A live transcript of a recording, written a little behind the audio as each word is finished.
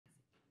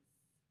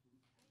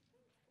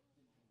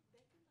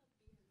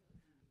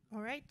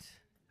All right.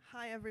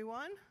 Hi,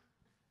 everyone.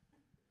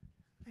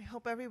 I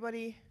hope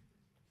everybody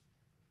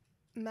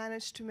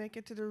managed to make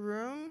it to the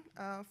room.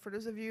 For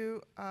those of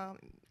you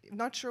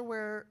not sure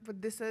what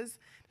this is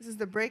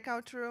the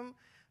breakout room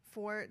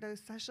for the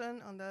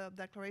session on the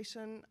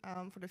Declaration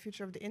for the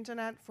Future of the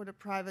Internet for the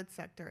private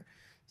sector.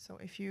 So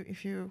if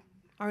you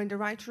are in the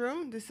right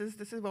room, this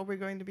is what we're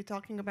going to be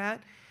talking about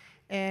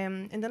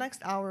in the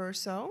next hour or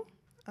so.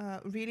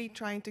 Really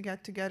trying to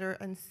get together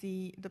and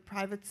see the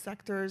private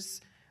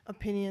sector's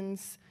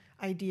opinions,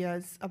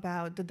 ideas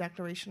about the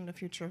Declaration on the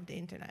Future of the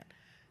Internet.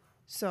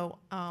 So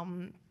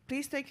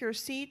please take your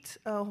seat.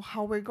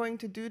 How we're going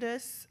to do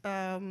this,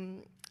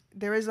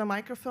 there is a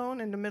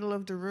microphone in the middle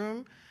of the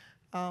room.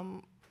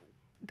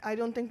 I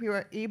don't think we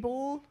were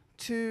able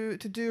to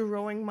do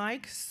rowing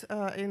mics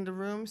in the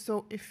room,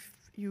 so if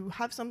you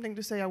have something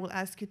to say, I will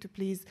ask you to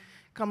please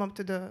come up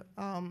to the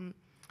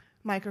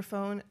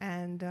microphone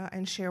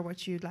and share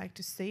what you'd like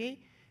to say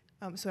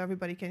so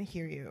everybody can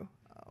hear you.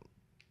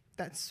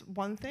 That's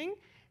one thing.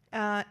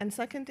 And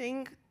second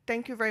thing,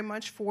 thank you very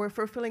much for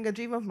fulfilling a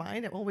dream of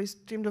mine. I've always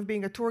dreamed of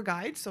being a tour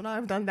guide, so now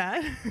I've done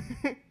that.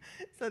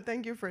 So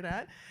thank you for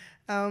that.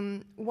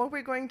 What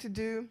we're going to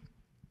do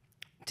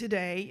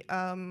today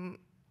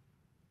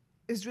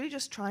is really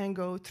just try and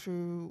go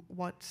through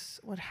what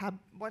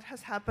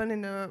has happened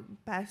in the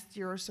past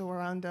year or so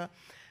around the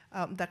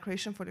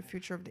Declaration for the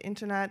Future of the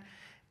Internet,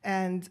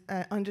 and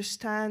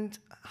understand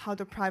how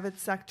the private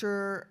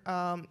sector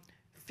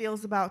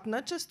feels about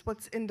not just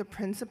what's in the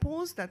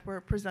principles that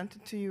were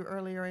presented to you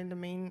earlier in the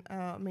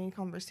main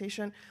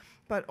conversation,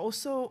 but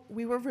also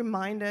we were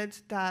reminded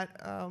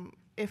that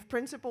if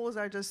principles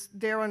are just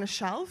there on a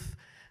shelf,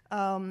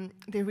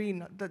 they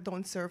really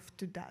don't serve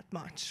to that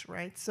much,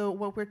 right? So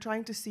what we're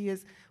trying to see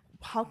is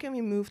how can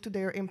we move to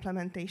their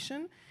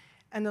implementation?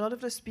 And a lot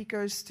of the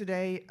speakers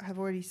today have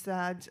already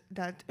said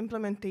that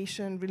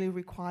implementation really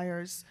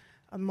requires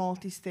a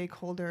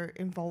multi-stakeholder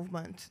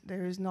involvement.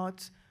 There is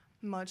not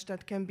much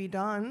that can be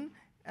done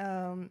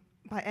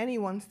by any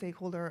one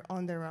stakeholder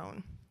on their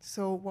own.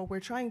 So what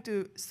we're trying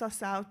to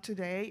suss out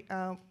today,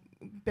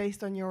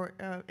 based on your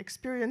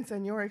experience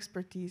and your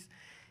expertise,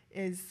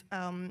 is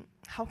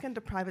how can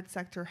the private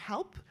sector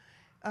help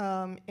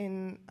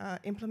in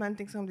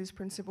implementing some of these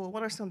principles?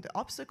 What are some of the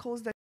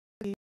obstacles that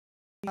you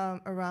see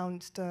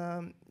around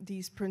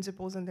these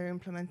principles and their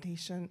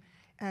implementation?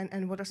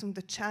 And what are some of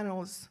the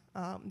channels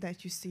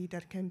that you see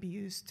that can be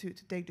used to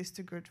take this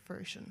to good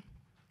version?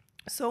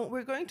 So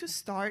we're going to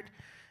start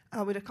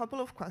with a couple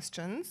of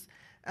questions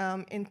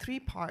in three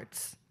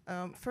parts.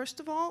 First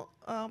of all,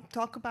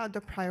 talk about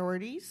the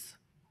priorities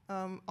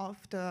of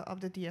the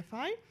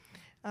DFI.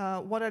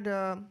 What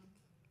are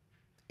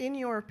in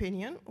your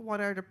opinion, what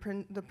are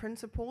the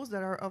principles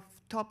that are of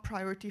top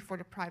priority for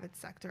the private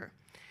sector?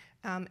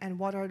 And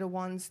what are the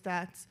ones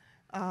that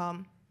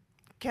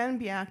can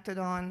be acted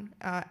on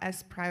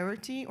as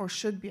priority or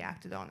should be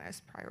acted on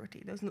as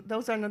priority?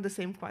 Those are not the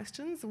same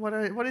questions. What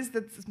is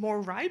that's more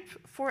ripe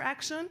for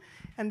action?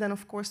 And then,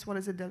 of course, what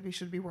is it that we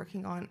should be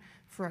working on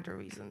for other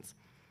reasons?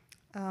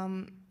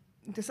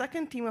 The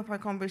second theme of our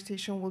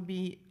conversation will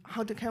be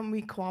can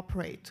we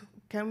cooperate?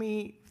 Can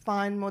we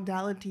find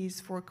modalities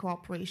for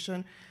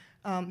cooperation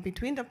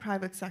between the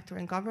private sector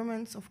and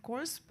governments, of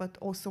course, but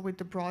also with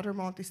the broader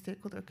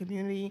multi-stakeholder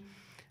community?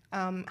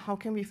 How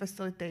can we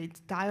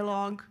facilitate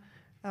dialogue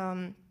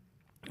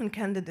and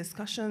candid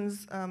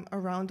discussions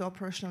around the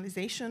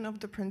operationalization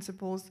of the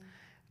principles,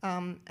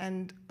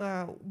 and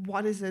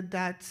what is it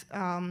that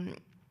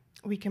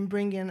we can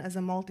bring in as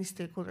a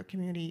multi-stakeholder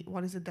community?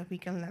 What is it that we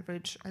can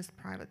leverage as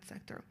private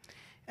sector?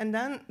 And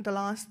then the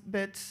last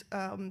bit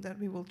that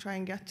we will try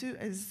and get to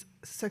is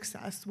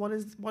success. What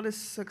does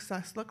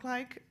success look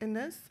like in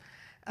this,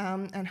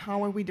 and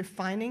how are we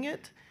defining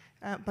it,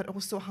 but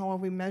also how are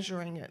we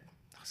measuring it?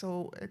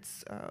 So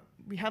it's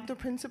we have the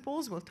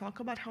principles, we'll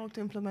talk about how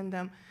to implement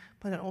them,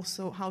 but then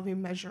also how we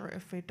measure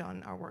if we've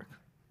done our work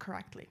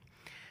correctly.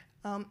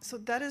 So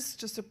that is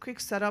just a quick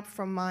setup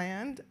from my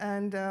end.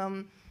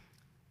 And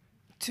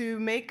to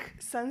make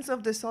sense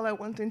of this all, I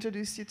want to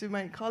introduce you to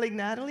my colleague,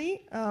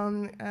 Natalie.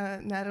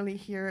 Natalie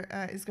here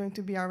is going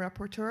to be our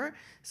rapporteur,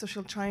 so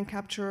she'll try and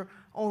capture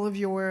all of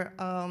your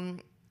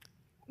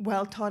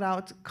well thought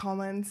out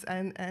comments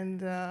and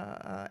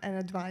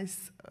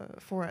advice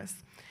for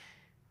us.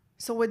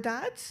 So with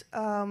that,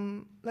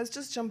 let's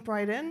just jump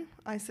right in,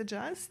 I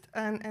suggest,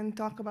 and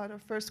talk about our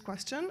first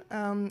question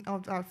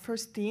of our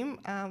first theme.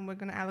 We're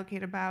going to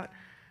allocate about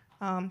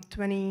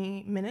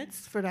 20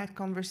 minutes for that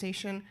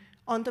conversation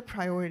on the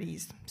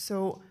priorities.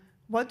 So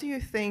what do you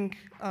think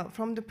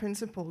from the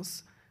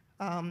principles,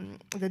 the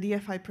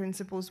DFI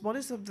principles, what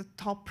is of the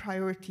top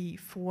priority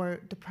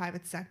for the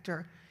private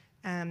sector?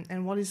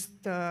 And what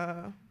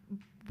are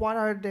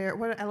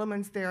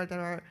elements there that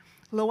are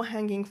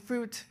low-hanging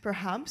fruit,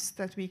 perhaps,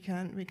 that we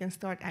can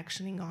start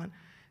actioning on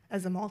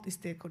as a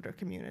multi-stakeholder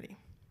community?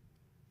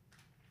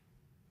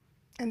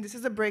 And this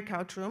is a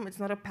breakout room. It's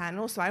not a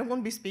panel, so I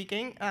won't be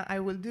speaking. I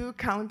will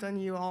count on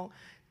you all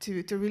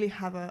to really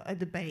have a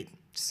debate.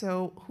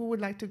 So who would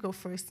like to go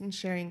first in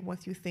sharing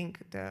what you think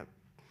the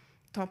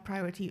top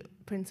priority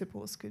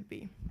principles could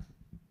be?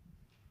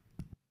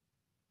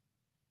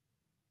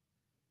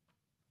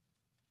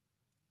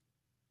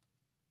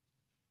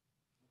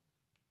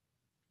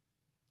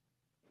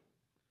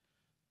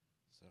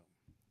 So,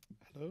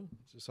 hello,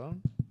 is this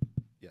on?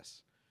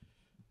 Yes.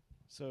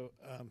 So,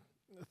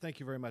 thank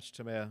you very much,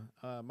 Tamea.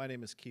 My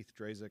name is Keith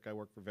Drazik. I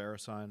work for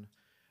VeriSign.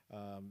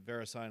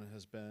 VeriSign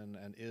has been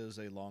and is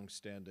a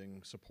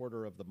long-standing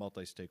supporter of the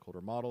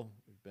multi-stakeholder model.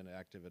 We've been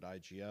active at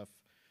IGF,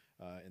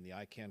 in the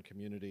ICANN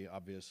community,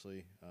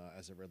 obviously,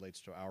 as it relates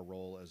to our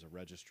role as a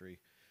registry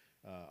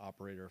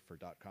operator for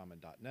 .com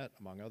and .net,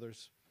 among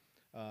others.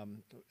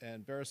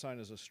 And VeriSign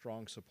is a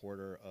strong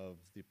supporter of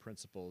the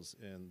principles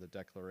in the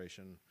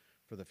Declaration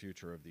for the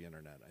Future of the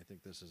Internet. I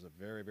think this is a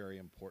very, very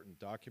important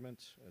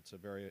document. It's a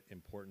very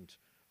important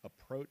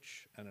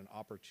approach and an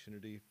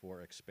opportunity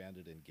for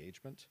expanded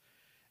engagement.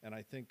 And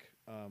I think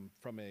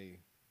from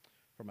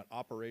an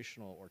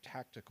operational or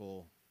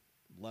tactical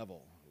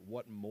level,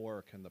 what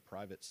more can the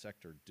private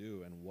sector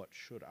do, and what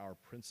should our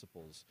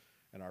principles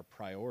and our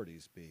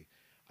priorities be?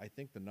 I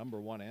think the number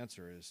one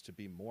answer is to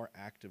be more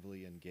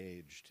actively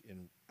engaged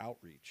in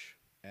outreach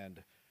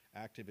and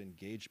active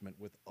engagement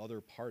with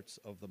other parts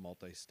of the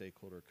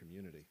multi-stakeholder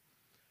community.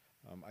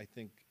 I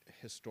think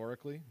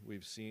historically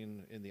we've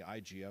seen in the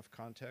IGF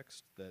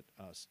context that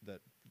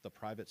the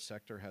private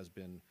sector has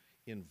been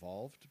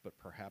involved, but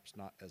perhaps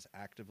not as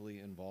actively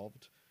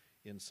involved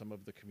in some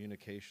of the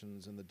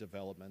communications and the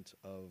development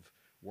of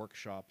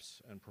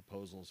workshops and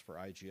proposals for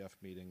IGF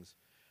meetings.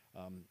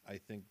 I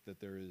think that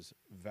there is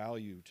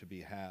value to be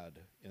had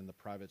in the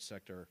private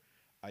sector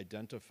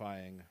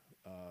identifying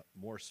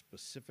more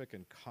specific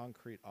and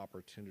concrete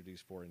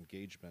opportunities for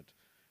engagement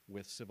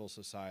with civil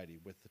society,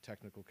 with the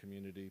technical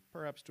community,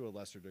 perhaps to a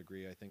lesser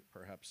degree. I think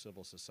perhaps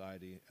civil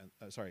society and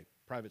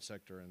private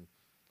sector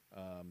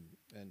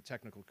and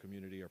technical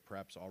community are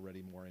perhaps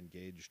already more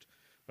engaged.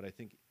 But I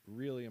think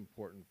really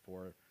important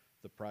for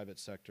the private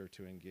sector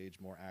to engage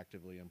more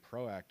actively and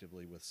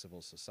proactively with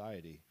civil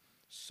society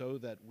so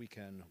that we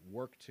can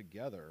work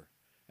together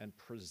and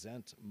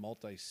present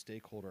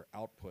multi-stakeholder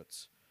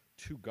outputs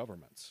to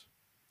governments,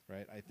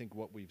 right? I think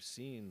what we've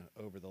seen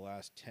over the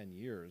last 10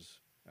 years,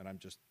 and I'm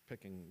just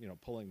picking,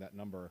 pulling that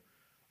number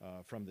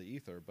from the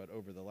ether, but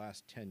over the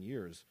last 10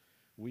 years,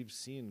 we've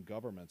seen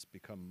governments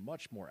become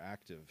much more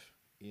active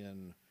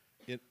in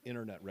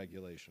internet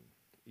regulation,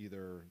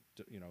 either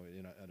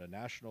at a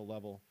national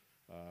level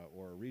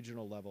or a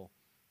regional level.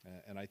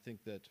 And I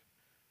think that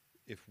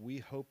if we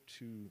hope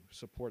to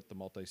support the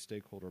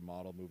multi-stakeholder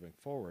model moving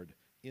forward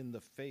in the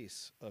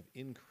face of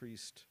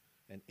increased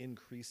and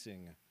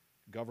increasing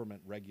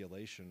government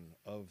regulation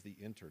of the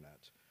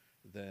internet,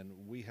 then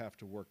we have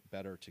to work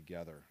better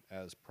together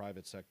as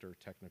private sector,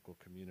 technical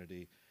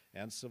community,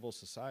 and civil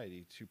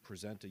society to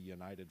present a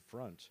united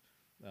front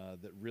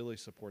that really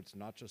supports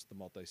not just the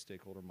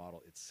multi-stakeholder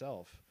model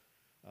itself,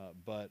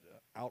 but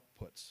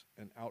outputs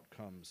and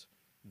outcomes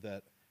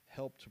that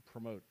help to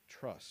promote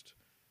trust.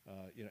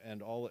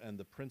 And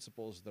the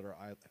principles that are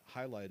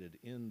highlighted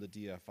in the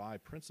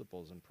DFI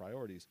principles and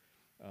priorities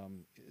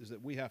is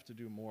that we have to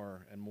do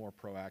more and more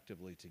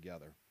proactively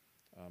together.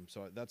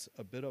 So that's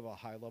a bit of a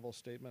high-level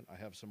statement. I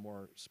have some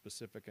more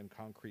specific and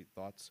concrete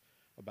thoughts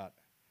about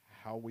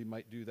how we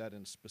might do that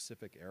in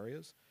specific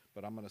areas,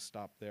 but I'm going to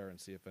stop there and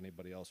see if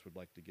anybody else would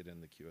like to get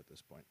in the queue at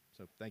this point.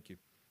 So thank you.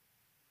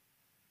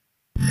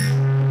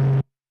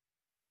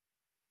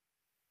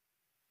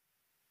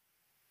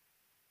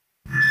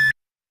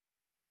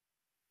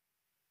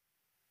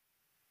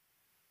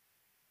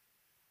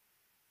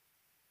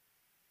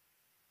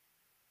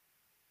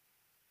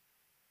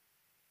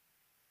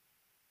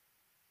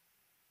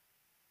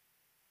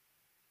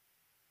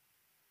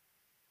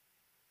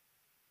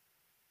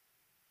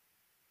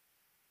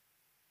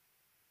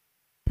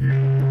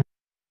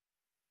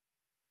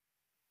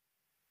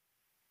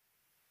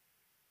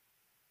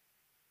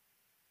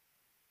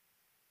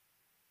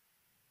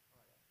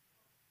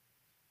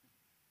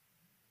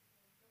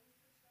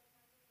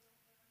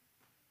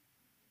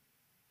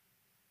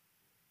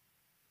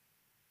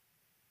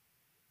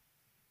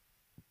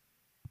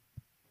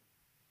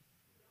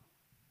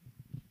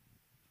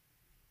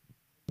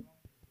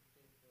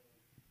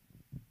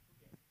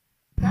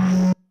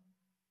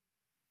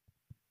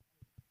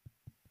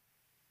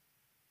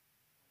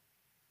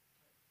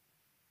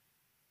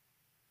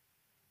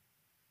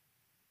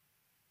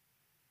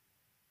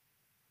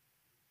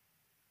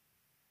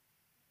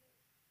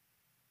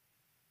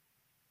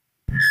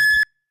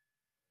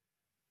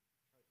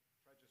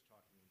 Try just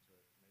talking into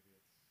it. Maybe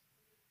it's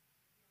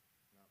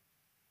no.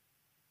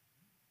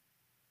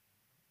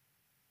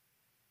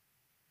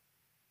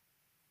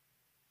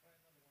 Try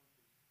another one,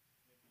 please.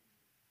 Maybe.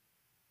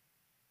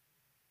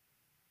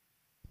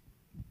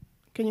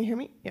 Can you hear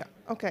me? Yeah,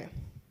 okay.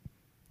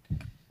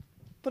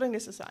 Putting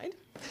this aside.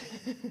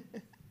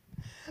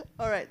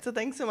 All right, so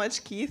thanks so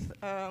much, Keith.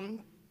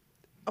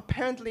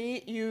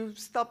 apparently you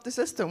stopped the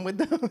system with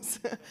those,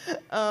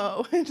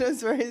 which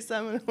was very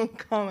seminal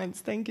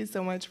comments. Thank you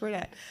so much for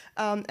that.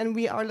 And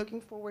we are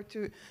looking forward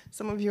to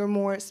some of your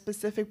more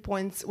specific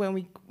points when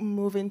we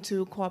move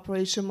into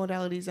cooperation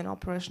modalities and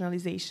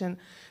operationalization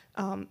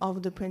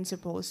of the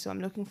principles. So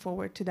I'm looking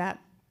forward to that.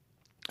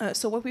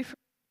 So what we've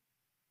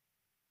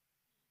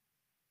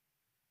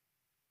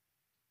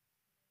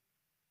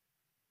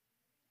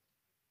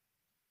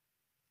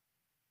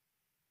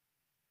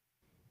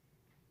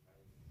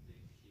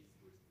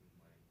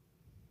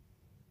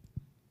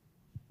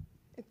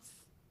it's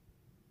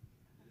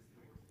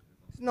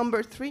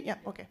number 3. Yeah.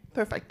 Okay.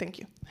 Perfect. Thank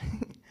you.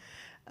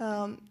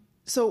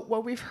 So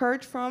what we've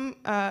heard from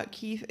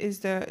Keith is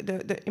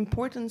the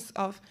importance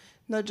of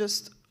not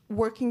just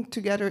working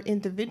together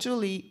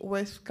individually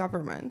with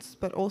governments,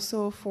 but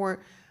also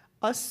for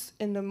us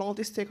in the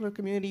multi-stakeholder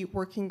community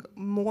working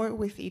more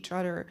with each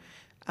other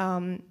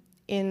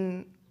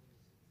in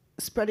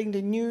spreading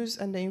the news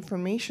and the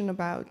information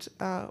about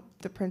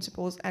the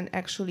principles and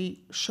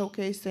actually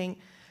showcasing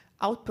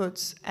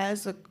outputs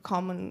as a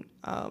common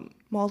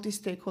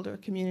multi-stakeholder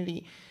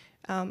community.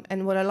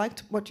 And what I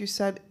liked what you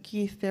said,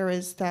 Keith, there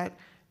is that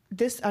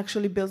this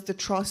actually builds the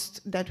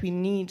trust that we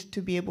need to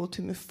be able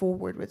to move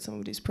forward with some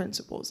of these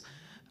principles.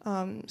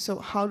 So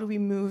how do we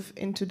move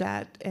into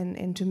that and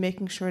into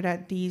making sure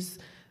that these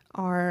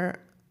are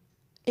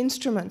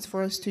instruments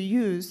for us to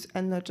use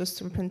and not just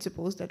some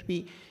principles that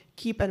we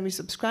keep and we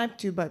subscribe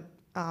to, but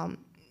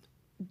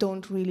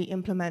don't really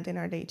implement in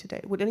our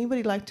day-to-day? Would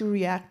anybody like to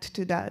react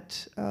to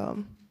that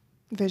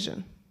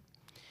vision?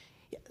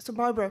 Yeah, so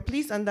Barbara,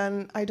 please, and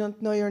then I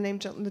don't know your name,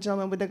 the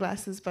gentleman with the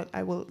glasses, but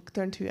I will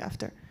turn to you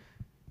after.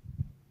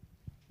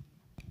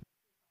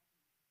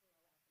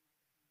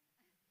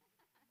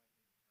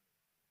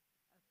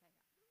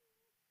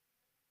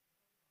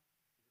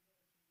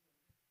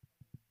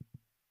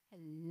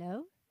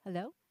 Hello?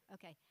 Hello?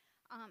 Okay.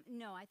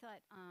 No, I thought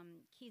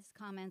Keith's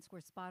comments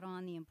were spot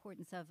on, the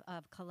importance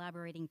of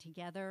collaborating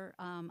together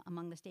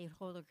among the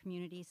stakeholder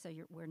community, so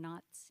we're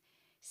not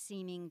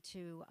seeming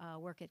to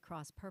work at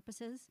cross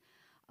purposes.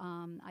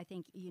 I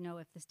think,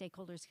 if the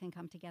stakeholders can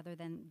come together,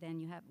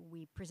 then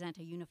we present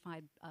a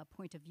unified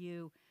point of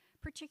view,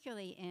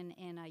 particularly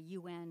in a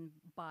UN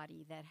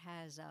body that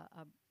has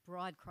a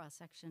broad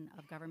cross-section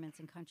of governments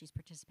and countries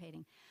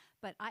participating.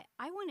 But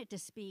I wanted to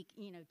speak,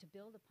 to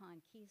build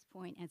upon Keith's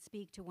point and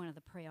speak to one of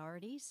the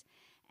priorities.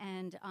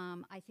 And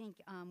I think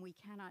we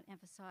cannot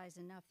emphasize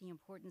enough the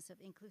importance of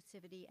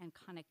inclusivity and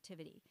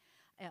connectivity,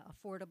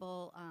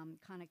 affordable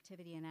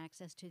connectivity and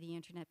access to the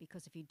internet,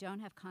 because if you don't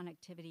have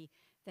connectivity,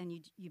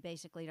 then you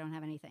basically don't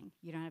have anything.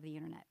 You don't have the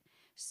internet.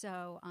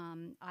 So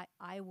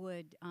I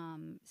would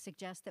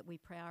suggest that we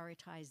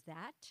prioritize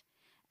that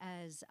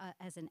as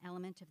an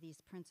element of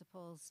these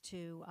principles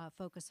to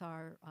focus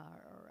our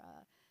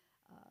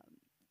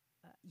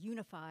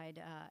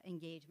unified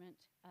engagement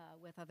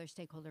with other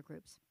stakeholder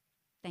groups.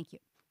 Thank you.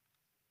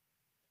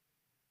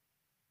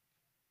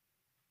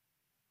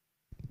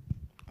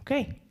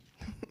 Okay.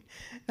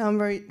 Now I'm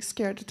very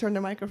scared to turn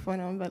the microphone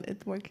on, but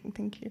it's working.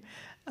 Thank you.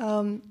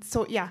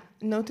 So yeah,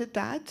 noted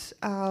that.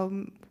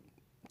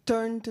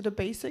 Turn to the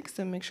basics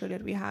and make sure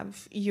that we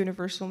have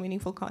universal,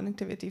 meaningful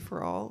connectivity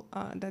for all.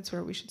 That's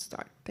where we should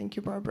start. Thank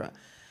you, Barbara.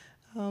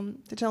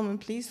 The gentleman,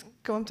 please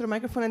go up to the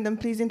microphone and then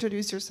please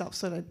introduce yourself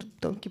so that I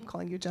don't keep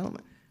calling you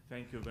gentleman.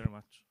 Thank you very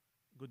much.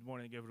 Good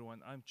morning,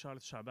 everyone. I'm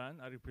Charles Shaban.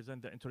 I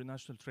represent the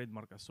International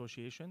Trademark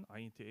Association,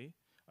 INTA.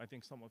 I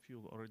think some of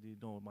you already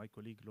know my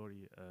colleague,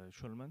 Lori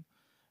Schulman.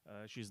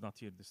 She's not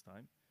here this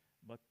time.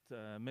 But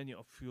many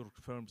of your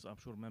firms, I'm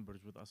sure,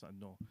 members with us and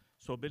know.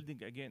 So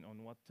building again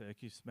on what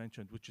Keith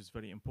mentioned, which is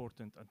very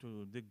important, and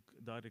to dig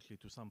directly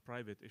to some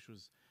private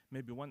issues,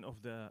 maybe one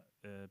of the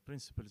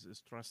principles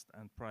is trust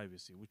and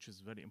privacy, which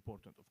is very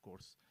important, of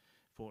course.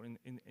 For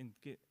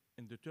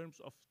in the terms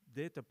of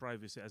data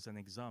privacy, as an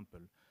example,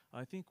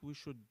 I think we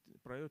should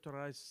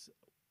prioritize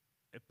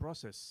a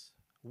process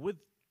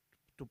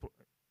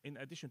in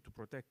addition to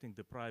protecting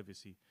the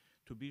privacy,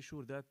 to be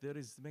sure that there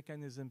is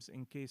mechanisms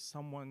in case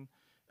someone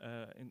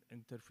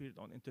interfered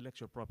on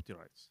intellectual property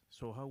rights.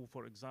 So how,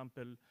 for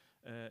example,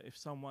 if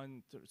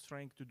someone is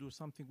trying to do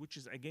something which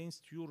is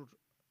against your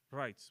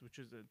rights, which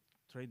is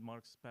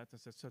trademarks,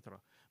 patents, etc.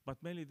 But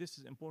mainly this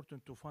is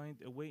important to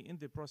find a way in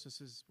the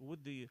processes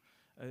with the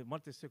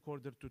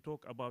multi-stakeholder to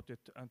talk about it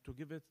and to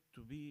give it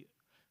to be,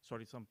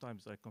 sorry,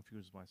 sometimes I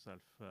confuse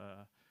myself.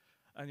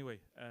 Anyway,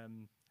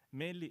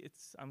 mainly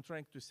I'm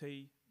trying to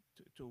say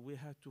we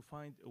have to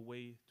find a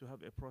way to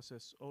have a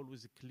process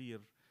always clear,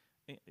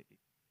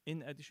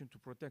 in addition to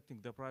protecting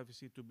the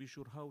privacy, to be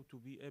sure how to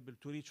be able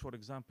to reach, for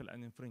example,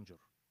 an infringer.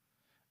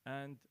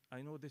 And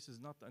I know this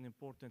is not an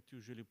important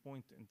usually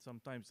point and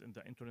sometimes in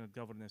the internet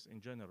governance in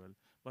general,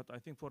 but I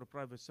think for the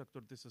private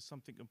sector this is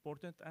something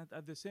important, and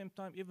at the same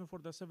time even for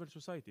the civil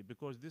society,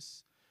 because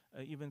this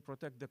even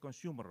protect the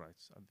consumer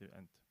rights at the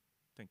end.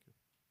 Thank you.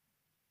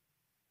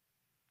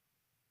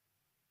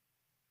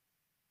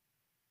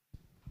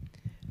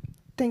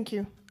 Thank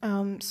you.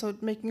 So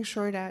making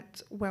sure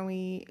that when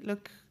we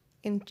look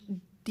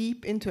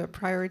deep into a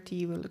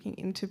priority. We're looking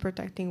into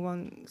protecting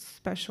one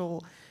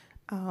special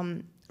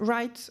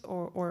right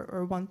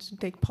or want to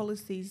take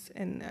policies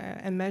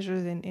and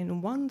measures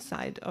in one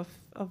side of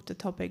the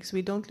topics,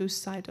 we don't lose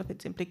sight of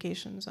its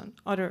implications on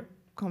other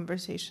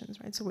conversations,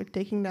 right? So we're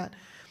taking that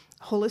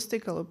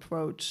holistical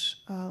approach,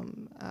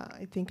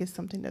 I think, is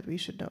something that we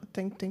should know.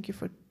 Thank you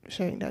for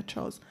sharing that,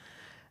 Charles.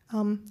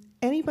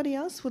 Anybody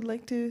else would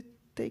like to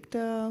take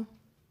the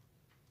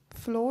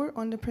floor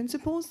on the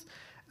principles?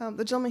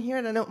 The gentleman here,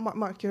 and I know,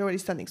 Mark, you're already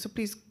standing, so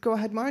please go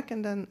ahead, Mark,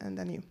 and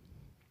then you.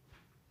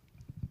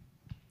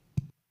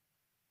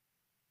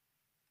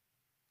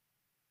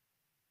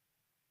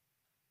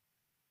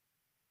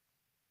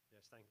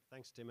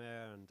 Thanks,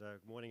 Timur, and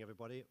good morning,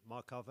 everybody.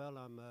 Mark Carvel,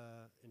 I'm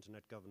an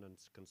internet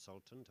governance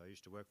consultant. I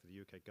used to work for the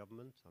UK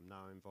government. I'm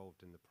now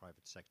involved in the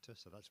private sector,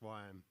 so that's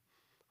why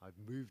I've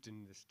moved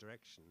in this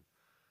direction.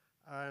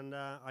 And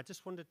I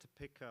just wanted to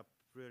pick up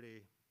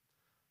really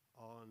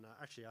on,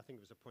 actually, I think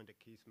it was a point that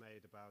Keith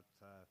made about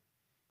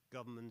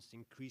governments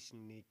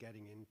increasingly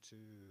getting into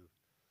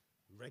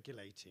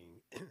regulating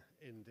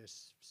in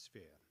this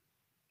sphere.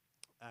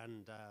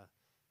 And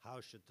how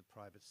should the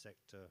private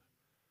sector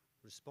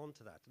respond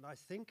to that? And I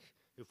think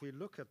if we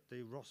look at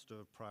the roster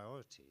of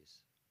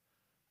priorities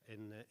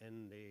in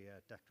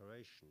the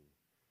declaration,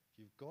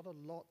 you've got a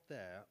lot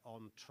there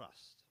on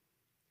trust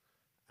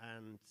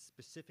and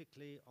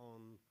specifically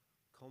on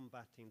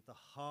combating the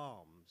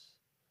harms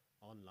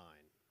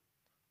online.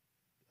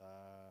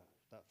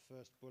 That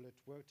first bullet,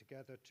 work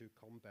together to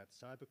combat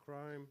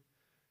cybercrime,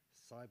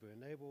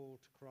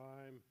 cyber-enabled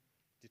crime,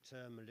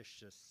 deter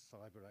malicious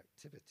cyber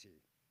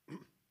activity.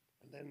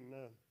 And then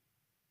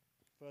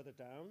further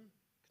down,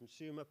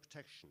 consumer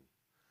protection.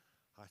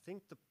 I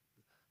think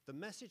the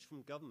message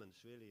from governments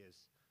really is,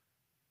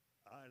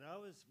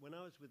 when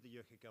I was with the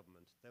UK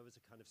government, there was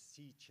a kind of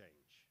sea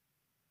change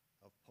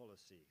of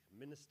policy.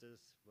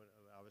 Ministers, when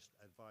I was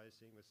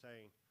advising, were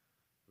saying,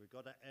 we've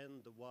got to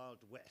end the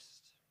Wild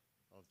West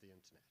of the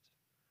internet.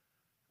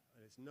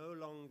 And it's no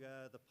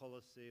longer the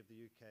policy of the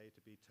UK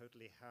to be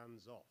totally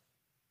hands-off,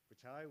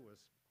 which I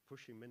was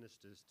pushing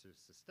ministers to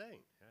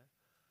sustain. Yeah?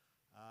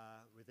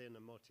 Within a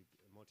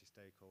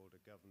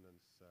multi-stakeholder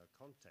governance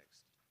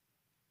context.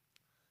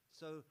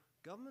 So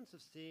governments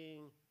are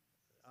seeing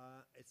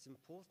it's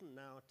important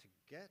now to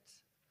get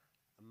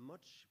a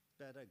much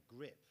better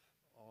grip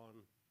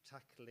on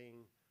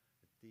tackling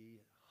the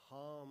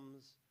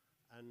harms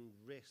and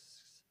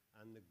risks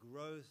and the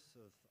growth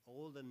of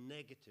all the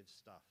negative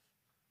stuff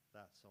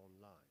that's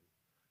online.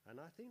 And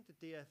I think the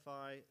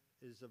DFI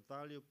is a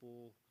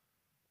valuable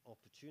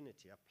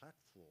opportunity, a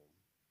platform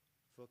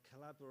for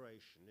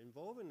collaboration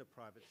involving the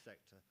private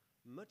sector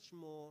much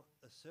more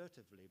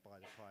assertively by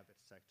the private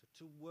sector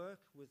to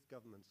work with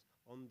governments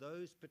on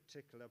those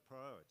particular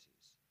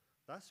priorities.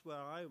 That's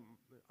where I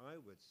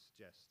would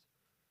suggest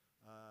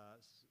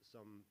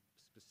some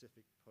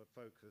specific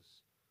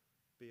focus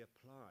be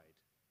applied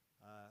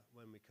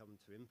when we come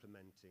to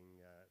implementing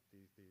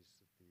these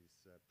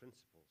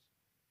principles.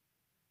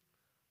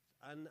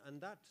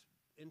 And that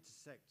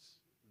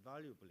intersects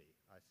valuably,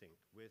 I think,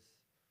 with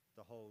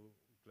the whole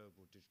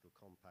Global Digital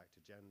Compact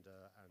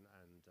agenda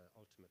and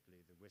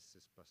ultimately the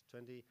WSIS plus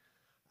 20,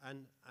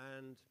 and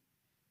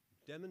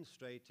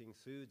demonstrating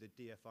through the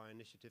DFI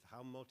initiative how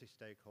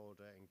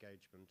multi-stakeholder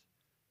engagement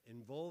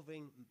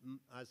involving,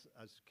 as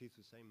Keith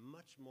was saying,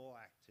 much more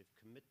active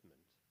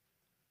commitment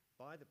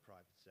by the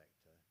private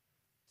sector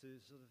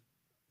to sort of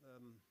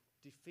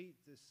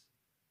defeat this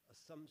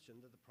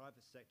assumption that the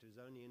private sector is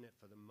only in it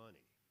for the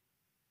money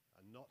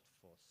and not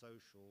for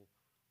social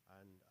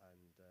and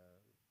the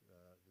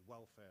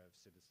welfare of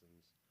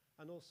citizens,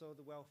 and also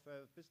the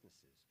welfare of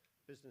businesses.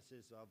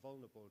 Businesses are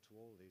vulnerable to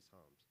all these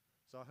harms.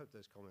 So I hope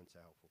those comments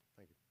are helpful.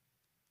 Thank you.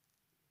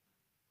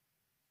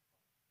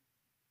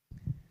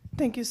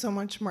 Thank you so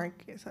much,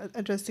 Mark,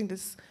 addressing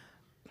this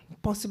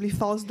possibly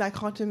false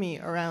dichotomy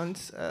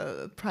around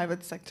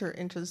private sector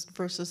interest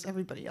versus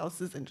everybody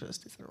else's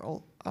interest. These are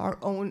all our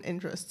own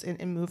interests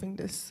in moving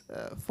this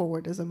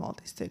forward as a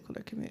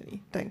multi-stakeholder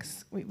community.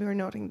 Thanks. We were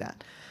noting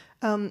that.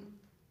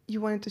 You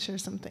wanted to share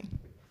something.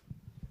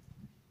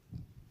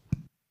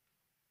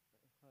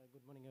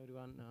 Good morning,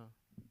 everyone.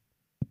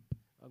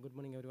 Good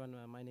morning, everyone.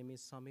 My name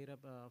is Samir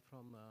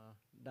from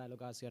Dialog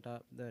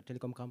Asiata, the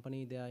telecom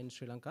company there in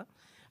Sri Lanka.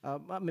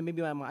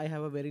 Maybe I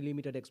have a very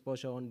limited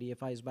exposure on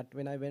DFIs, but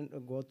when I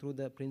go through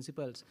the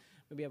principles,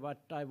 maybe what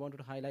I wanted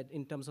to highlight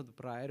in terms of the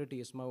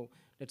priorities. Now,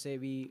 let's say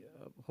we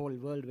whole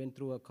world went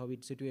through a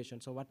COVID situation.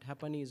 So what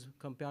happened is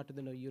compared to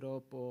the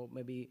Europe or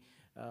maybe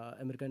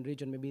American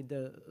region, maybe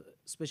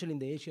especially in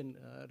the Asian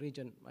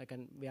region,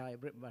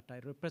 what I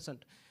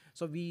represent.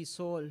 So we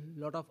saw a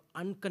lot of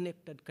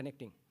unconnected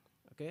connecting.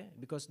 Okay,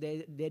 because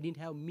they didn't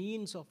have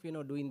means of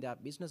doing their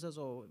businesses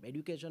or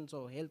education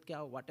or healthcare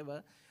or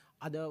whatever,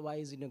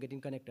 otherwise getting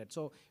connected.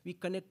 So we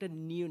connected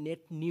net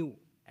new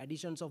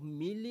additions of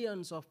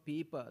millions of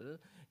people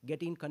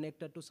getting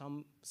connected to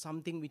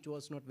something which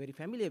was not very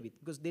familiar with,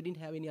 because they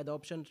didn't have any other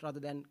options rather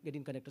than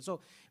getting connected.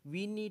 So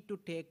we need to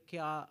take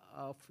care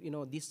of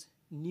this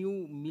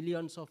new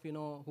millions of,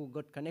 who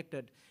got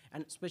connected,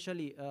 and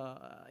especially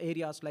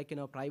areas like,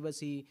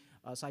 privacy,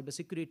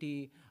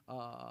 cybersecurity.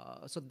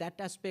 So that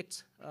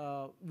aspects,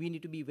 we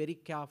need to be very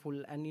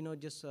careful and,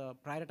 just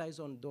prioritize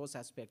on those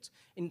aspects.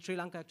 In Sri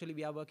Lanka, actually,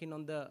 we are working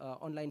on the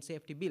online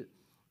safety bill.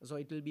 So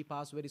it will be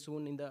passed very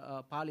soon in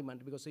the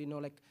parliament, because,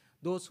 like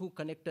those who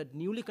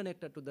newly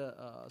connected to the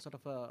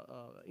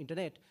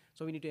internet,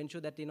 so we need to ensure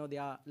that, they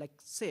are like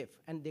safe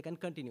and they can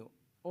continue.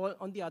 Or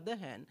on the other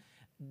hand,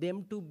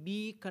 them to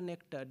be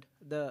connected,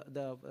 the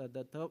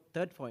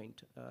third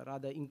point,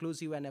 rather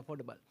inclusive and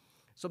affordable.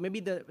 So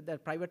maybe the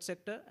private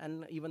sector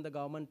and even the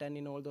government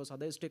and all those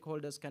other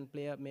stakeholders can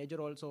play a major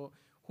role. So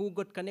who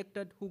got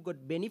connected, who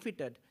got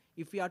benefited.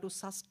 If we are to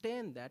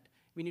sustain that,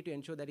 we need to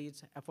ensure that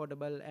it's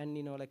affordable and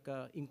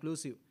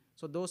inclusive.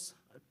 So those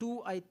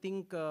two, I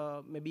think,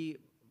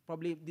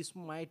 probably this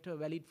might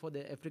valid for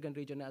the African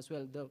region as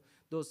well.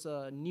 Those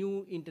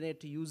new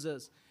internet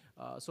users.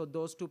 So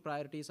those two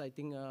priorities, I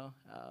think,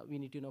 we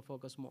need to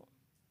focus more.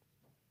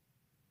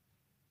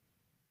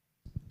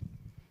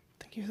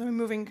 Thank you. So we're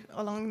moving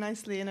along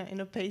nicely in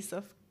a pace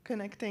of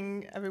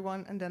connecting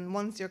everyone, and then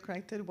once you're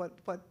connected,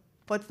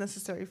 what's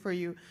necessary for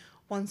you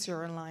once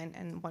you're online,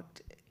 and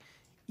what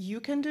you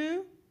can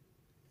do,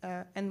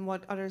 and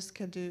what others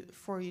can do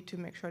for you to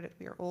make sure that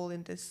we are all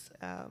in this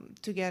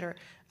together.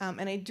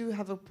 And I do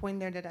have a point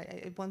there that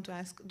I want to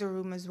ask the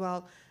room as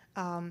well.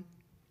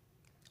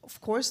 Of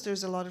course,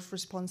 there's a lot of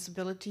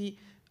responsibility.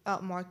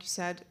 Mark, you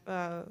said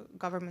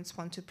governments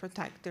want to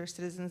protect their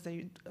citizens,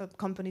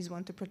 companies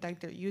want to protect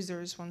their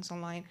users once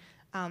online.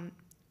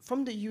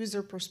 From the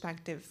user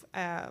perspective,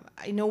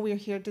 I know we're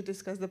here to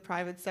discuss the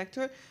private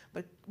sector,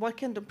 but what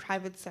can the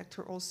private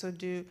sector also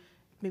do?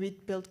 Maybe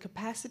build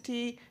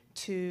capacity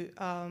to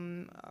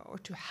or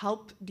to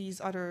help these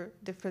other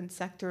different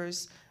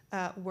sectors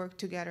work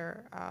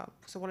together.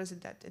 So what is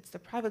it that it's the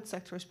private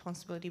sector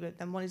responsibility, but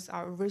then what is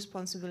our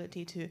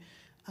responsibility to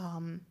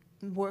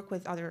work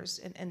with others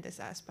in this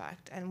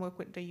aspect and work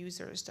with the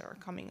users that are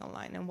coming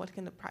online, and what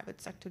can the private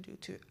sector do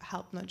to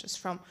help, not just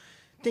from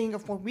thinking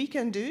of what we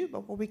can do,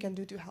 but what we can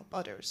do to help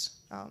others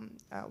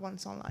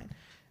once online.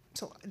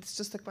 So it's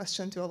just a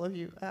question to all of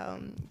you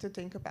to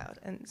think about.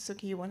 And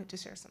Suki, you wanted to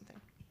share something.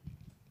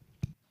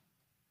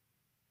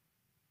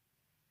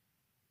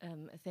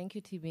 Thank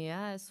you,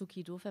 Timea.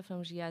 Suki Dofer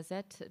from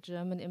GIZ,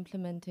 German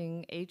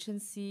implementing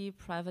agency,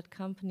 private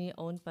company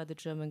owned by the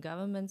German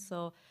government.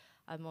 So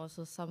I'm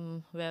also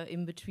somewhere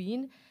in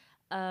between.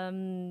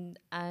 And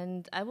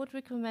I would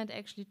recommend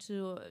actually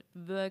to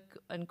work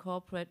and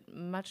cooperate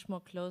much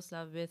more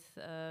closer with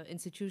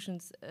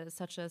institutions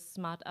such as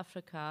Smart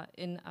Africa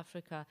in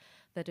Africa,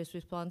 that is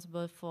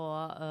responsible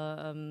for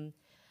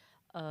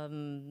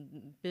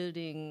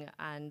building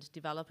and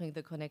developing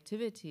the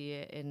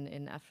connectivity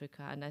in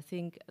Africa. And I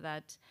think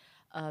that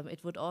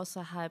it would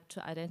also help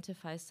to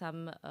identify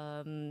some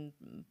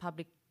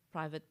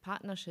public-private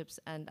partnerships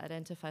and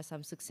identify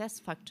some success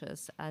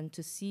factors, and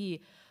to see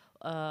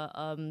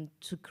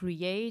to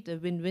create a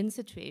win-win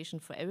situation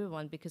for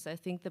everyone, because I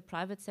think the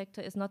private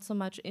sector is not so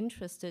much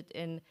interested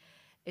in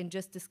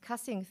just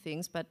discussing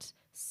things, but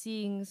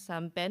seeing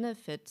some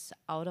benefits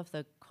out of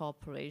the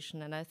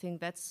cooperation. And I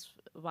think that's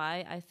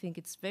why I think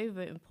it's very,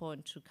 very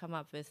important to come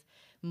up with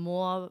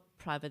more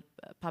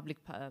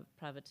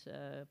public-private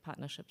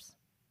partnerships.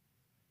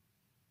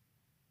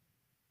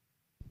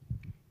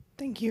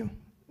 Thank you.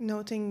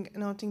 Noting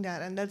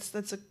that, and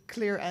that's a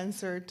clear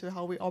answer to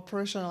how we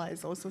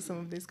operationalize also some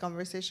of this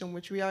conversation,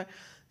 which we are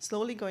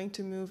slowly going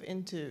to move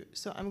into.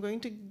 So I'm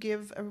going to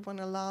give everyone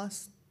a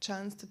last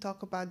chance to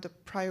talk about the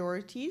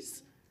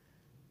priorities.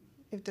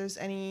 If there's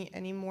any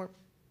more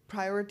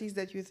priorities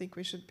that you think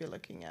we should be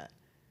looking at.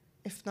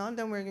 If not,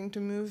 then we're going to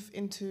move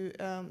into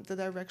the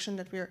direction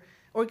that we're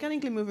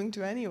organically moving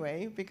to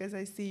anyway, because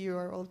I see you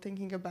are all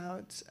thinking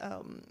about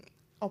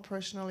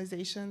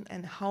operationalization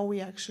and how we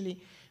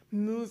actually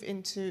move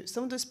into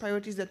some of those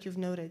priorities that you've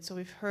noted. So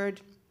we've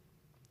heard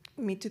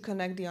we need to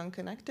connect the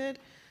unconnected.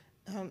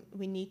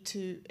 We need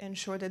to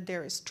ensure that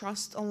there is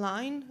trust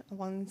online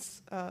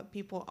once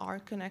people are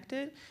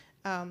connected,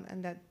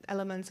 and that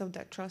elements of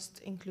that trust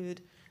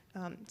include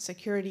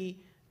security,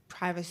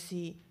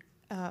 privacy,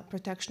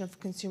 protection of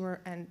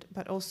consumer,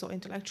 but also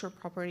intellectual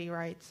property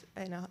rights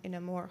in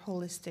a more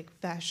holistic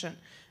fashion.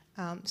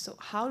 So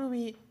how do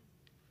we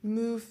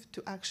move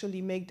to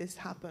actually make this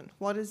happen?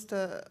 What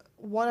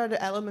are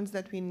the elements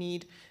that we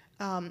need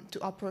to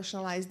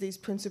operationalize these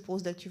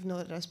principles that you've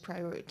noted as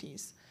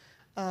priorities?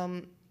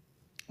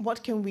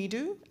 What can we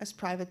do as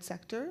private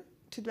sector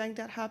to make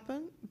that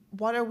happen?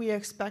 What are we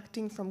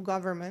expecting from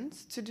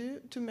governments to do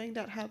to make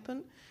that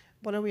happen?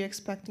 What are we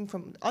expecting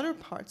from other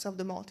parts of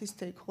the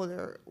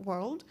multi-stakeholder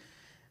world?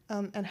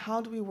 And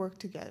how do we work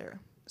together?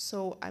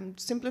 So I'm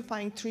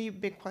simplifying 3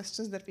 big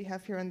questions that we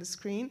have here on the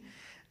screen.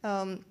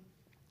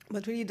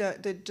 But really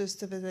the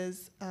gist of it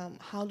is,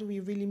 how do we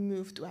really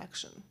move to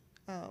action?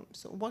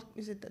 So what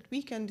is it that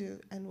we can do,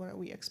 and what are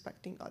we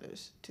expecting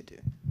others to do?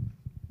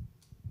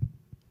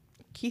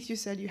 Keith, you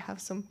said you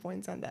have some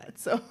points on that,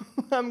 so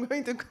I'm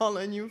going to call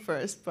on you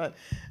first, but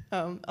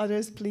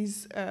others,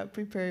 please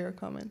prepare your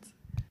comments.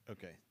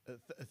 Okay.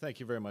 Thank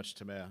you very much,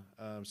 Tamea.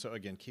 So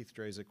again, Keith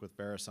Drazik with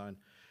VeriSign.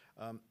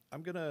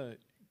 I'm going to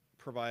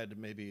provide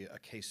maybe a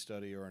case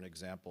study or an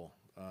example,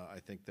 I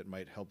think, that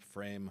might help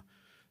frame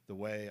the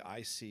way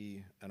I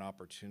see an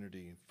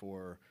opportunity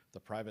for the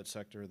private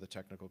sector, the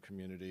technical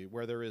community,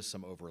 where there is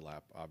some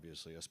overlap,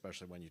 obviously,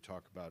 especially when you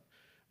talk about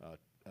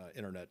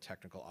internet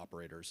technical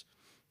operators,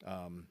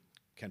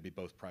 can be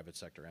both private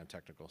sector and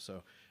technical.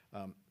 So,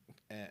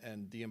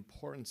 and the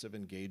importance of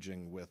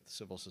engaging with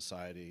civil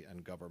society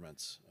and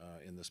governments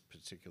in this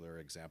particular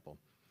example.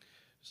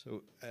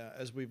 So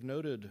as we've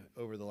noted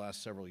over the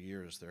last several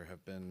years, there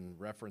have been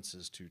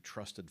references to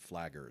trusted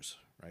flaggers,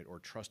 right, or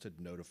trusted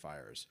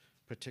notifiers,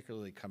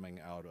 particularly coming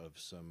out of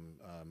some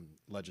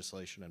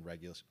legislation and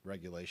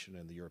regulation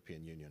in the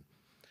European Union.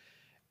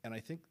 And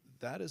I think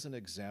that is an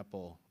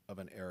example of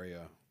an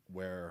area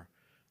where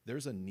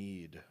there's a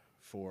need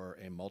for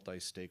a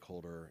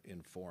multi-stakeholder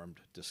informed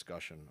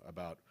discussion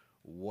about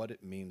what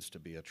it means to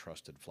be a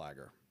trusted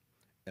flagger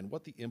and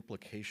what the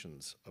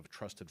implications of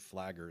trusted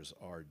flaggers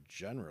are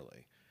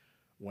generally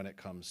when it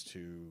comes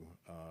to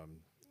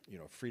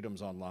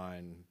freedoms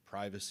online,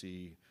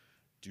 privacy,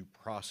 due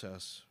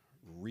process,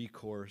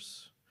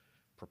 recourse,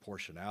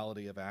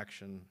 proportionality of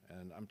action.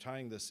 And I'm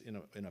tying this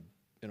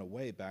in a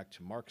way back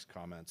to Mark's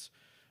comments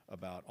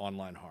about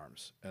online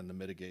harms and the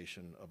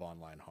mitigation of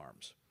online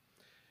harms.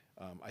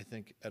 I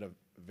think at a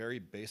very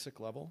basic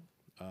level,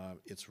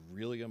 it's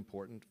really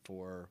important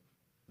for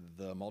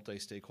the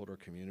multi-stakeholder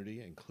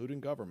community,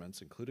 including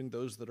governments, including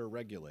those that are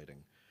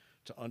regulating,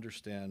 to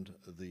understand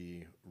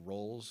the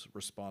roles,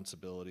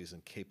 responsibilities,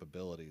 and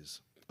capabilities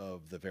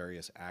of the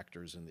various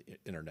actors in the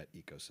internet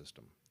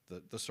ecosystem,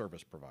 the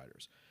service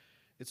providers.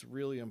 It's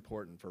really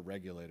important for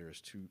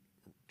regulators to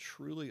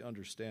truly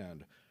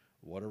understand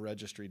what a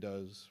registry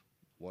does,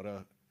 what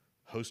a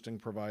hosting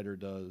provider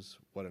does,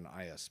 what an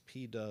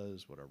ISP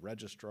does, what a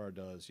registrar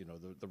does,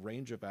 the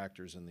range of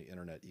actors in the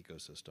internet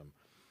ecosystem,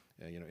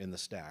 in the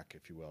stack,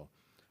 if you will.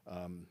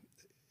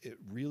 It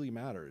really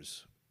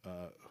matters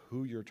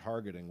who you're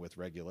targeting with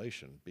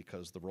regulation,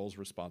 because the roles,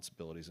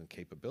 responsibilities, and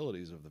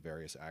capabilities of the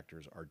various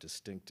actors are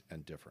distinct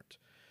and different.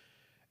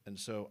 And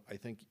so I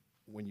think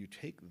when you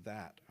take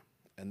that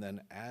and then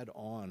add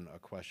on a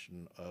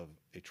question of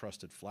a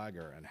trusted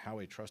flagger and how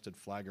a trusted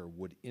flagger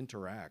would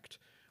interact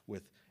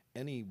with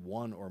any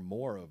one or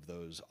more of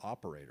those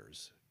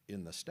operators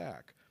in the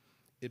stack,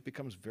 it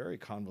becomes very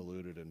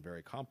convoluted and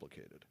very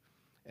complicated.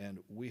 And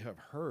we have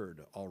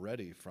heard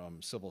already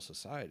from civil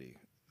society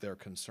their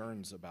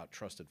concerns about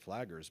trusted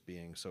flaggers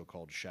being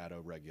so-called shadow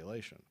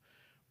regulation,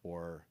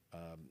 or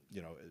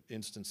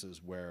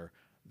instances where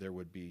there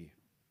would be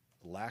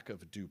lack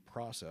of due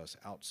process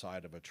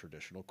outside of a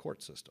traditional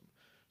court system.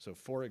 So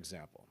for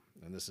example,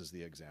 and this is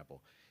the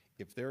example,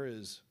 if there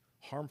is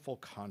harmful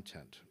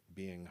content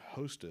being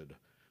hosted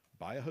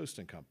by a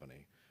hosting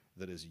company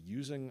that is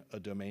using a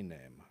domain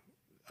name,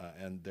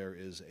 and there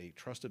is a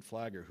trusted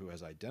flagger who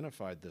has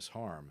identified this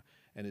harm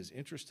and is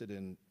interested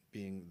in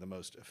being the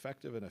most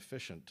effective and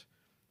efficient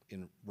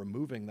in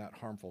removing that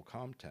harmful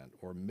content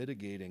or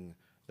mitigating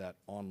that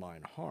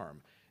online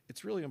harm,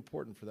 it's really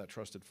important for that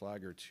trusted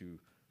flagger to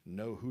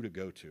know who to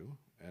go to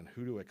and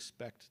who to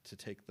expect to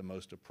take the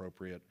most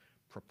appropriate,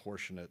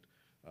 proportionate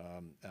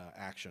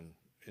action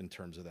in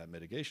terms of that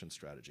mitigation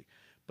strategy.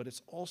 But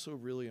it's also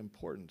really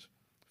important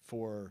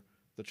for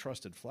the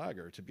trusted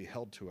flagger to be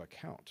held to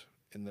account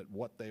in that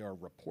what they are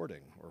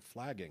reporting or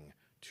flagging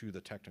to the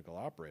technical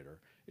operator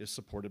is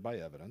supported by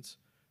evidence,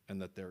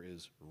 and that there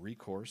is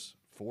recourse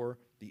for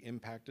the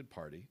impacted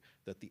party,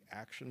 that the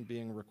action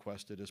being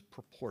requested is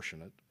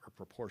proportionate or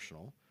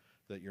proportional,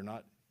 that you're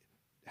not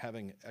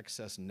having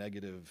excess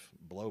negative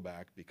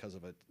blowback because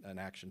of an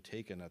action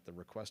taken at the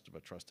request of a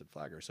trusted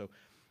flagger. So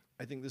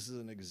I think this is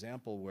an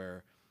example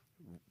where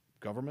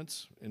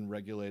governments in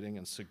regulating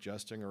and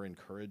suggesting or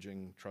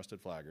encouraging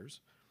trusted flaggers,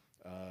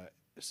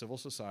 civil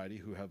society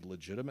who have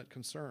legitimate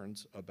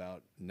concerns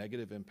about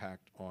negative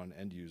impact on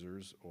end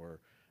users or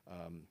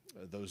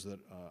those that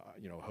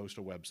host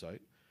a website,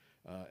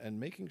 and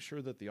making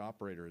sure that the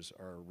operators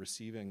are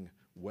receiving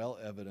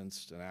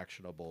well-evidenced and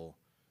actionable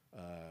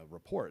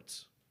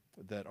reports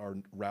that are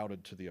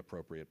routed to the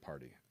appropriate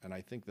party. And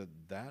I think that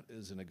that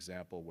is an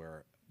example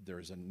where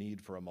there's a need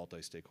for a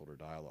multi-stakeholder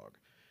dialogue.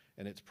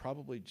 And it's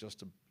probably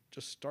just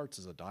starts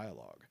as a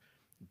dialogue,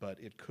 but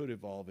it could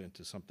evolve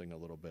into something a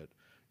little bit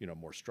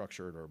more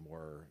structured or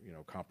more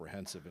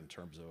comprehensive in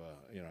terms of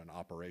an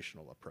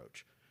operational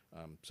approach.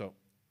 So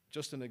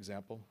just an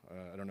example.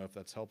 I don't know if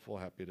that's helpful.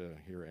 Happy to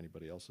hear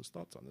anybody else's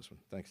thoughts on this one.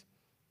 Thanks.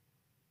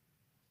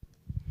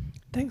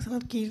 Thanks a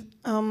lot, Keith.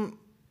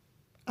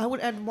 I would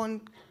add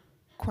one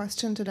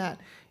question to that.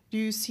 Do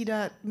you see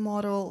that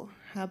model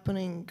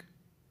happening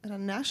at a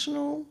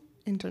national,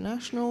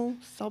 international,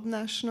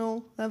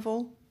 subnational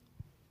level?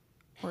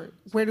 Or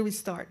where do we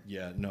start?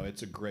 Yeah, no,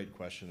 it's a great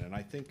question. And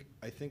I think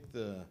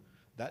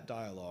that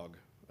dialogue,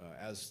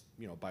 as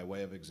by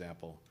way of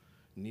example,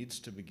 needs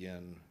to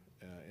begin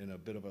in a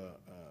bit of a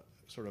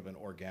sort of an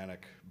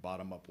organic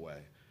bottom-up way,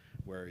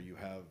 where you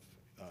have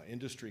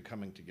industry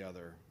coming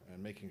together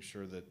and making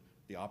sure that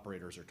the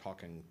operators are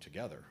talking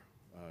together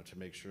to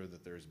make sure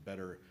that there's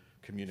better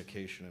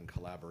communication and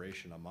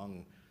collaboration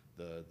among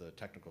the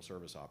technical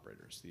service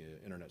operators, the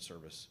internet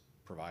service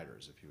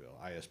providers, if you will,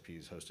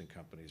 ISPs, hosting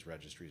companies,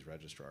 registries,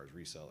 registrars,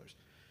 resellers.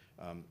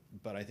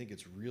 But I think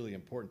it's really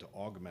important to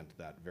augment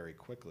that very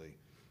quickly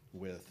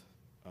with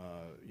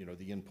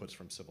the inputs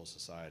from civil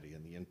society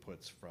and the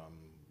inputs from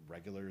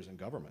regulators and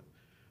government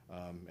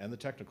and the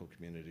technical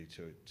community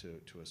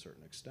to a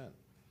certain extent.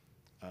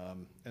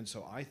 And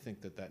so I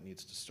think that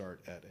needs to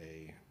start at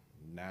a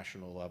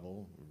national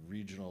level,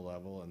 regional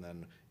level, and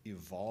then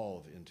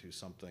evolve into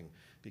something,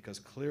 because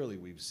clearly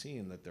we've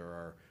seen that there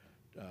are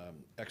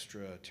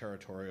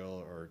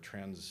extraterritorial or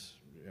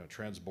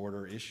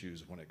trans-border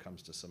issues when it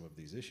comes to some of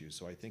these issues.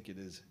 So I think it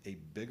is a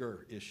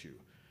bigger issue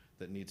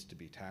that needs to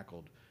be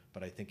tackled,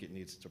 but I think it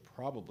needs to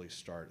probably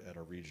start at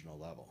a regional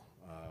level,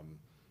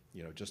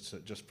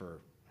 just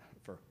for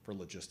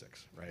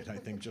logistics, right? I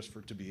think just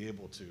to be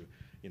able to,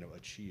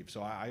 achieve.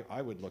 So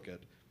I would look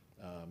at,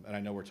 and I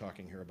know we're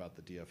talking here about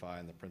the DFI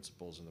and the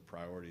principles and the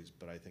priorities,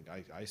 but I think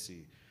I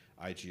see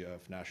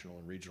IGF, national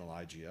and regional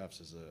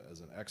IGFs,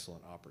 as an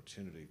excellent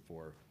opportunity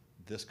for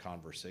this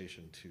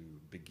conversation to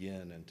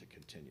begin and to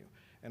continue.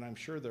 And I'm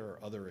sure there are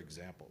other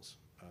examples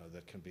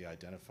that can be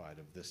identified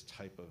of this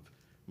type of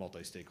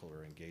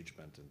multi-stakeholder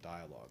engagement and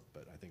dialogue,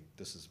 but I think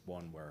this is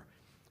one where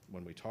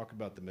when we talk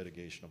about the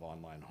mitigation of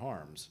online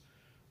harms,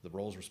 the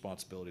roles,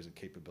 responsibilities, and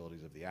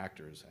capabilities of the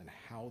actors and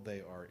how they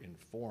are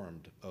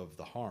informed of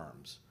the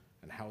harms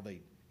and how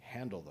they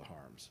handle the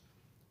harms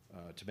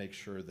to make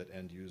sure that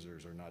end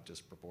users are not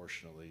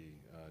disproportionately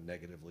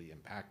negatively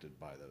impacted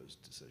by those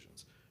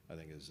decisions, I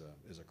think is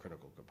a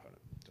critical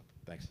component. So,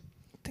 thanks.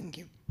 Thank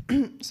you.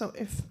 So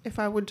if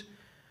I would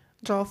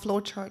draw a flow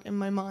chart in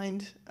my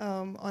mind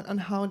on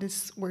how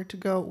this were to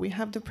go, we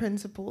have the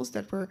principles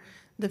that were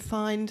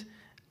defined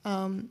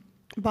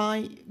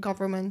by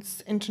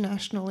governments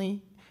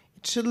internationally.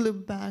 It should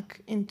look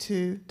back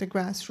into the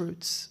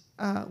grassroots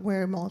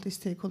where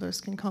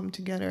multi-stakeholders can come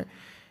together,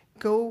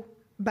 go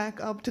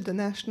back up to the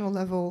national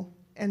level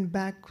and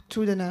back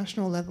through the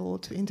national level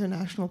to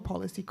international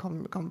policy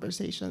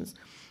conversations.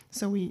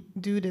 So we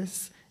do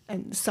this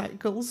in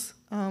cycles,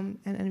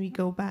 and we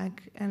go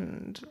back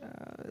and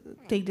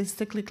take this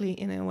cyclically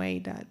in a way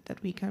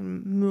that we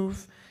can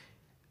move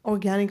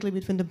organically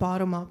between the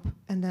bottom up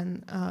and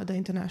then the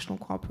international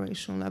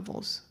cooperation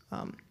levels.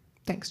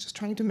 Thanks, just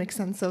trying to make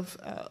sense of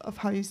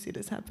how you see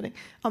this happening.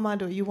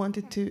 Amado, you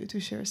wanted to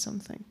share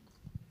something.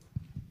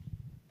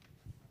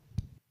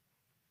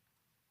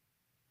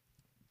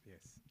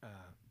 Yes.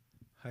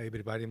 Hi,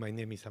 everybody. My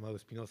name is Amado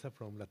Espinosa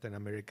from Latin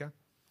America.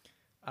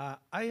 I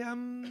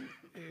am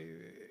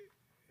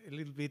a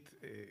little bit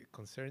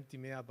concerned,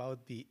 Timea,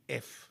 about the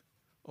F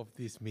of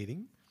this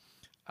meeting,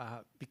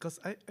 because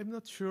I'm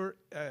not sure.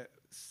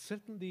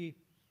 Certainly,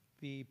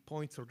 the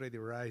points already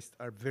raised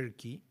are very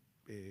key.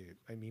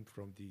 I mean,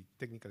 from the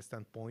technical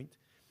standpoint,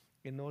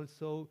 and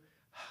also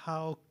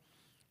how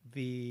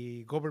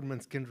the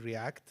governments can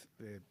react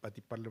at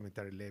the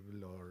parliamentary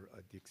level or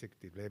at the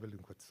executive level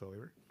and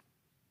whatsoever.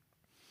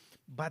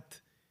 But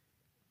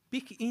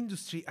big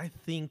industry, I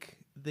think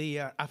they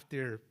are,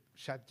 after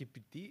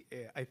ChatGPT,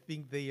 I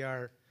think they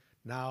are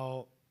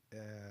now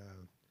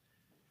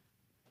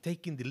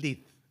taking the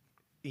lead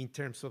in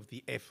terms of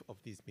the F of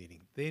this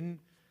meeting.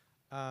 Then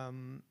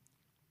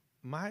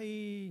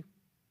my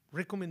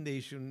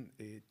recommendation,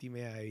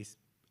 Timea, is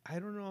I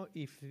don't know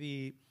if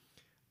the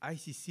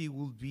ICC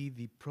will be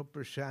the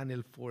proper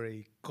channel for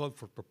a call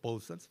for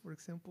proposals, for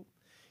example,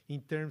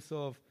 in terms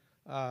of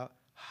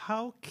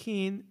how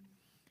can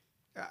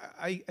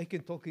I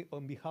can talk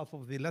on behalf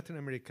of the Latin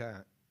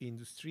America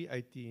industry,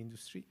 IT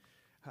industry.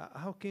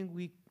 How can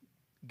we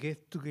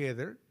get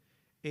together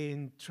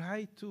and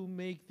try to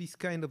make this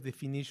kind of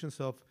definitions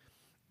of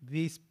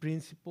these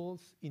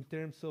principles in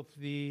terms of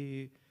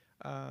the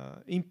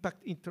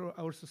impact into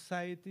our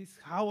societies?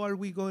 How are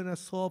we going to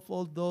solve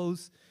all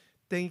those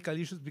technical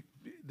issues?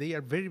 They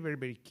are very, very,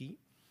 very key.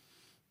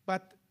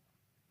 But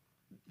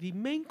the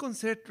main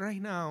concern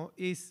right now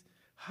is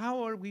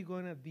how are we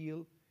going to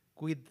deal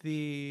with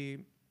the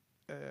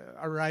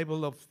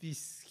arrival of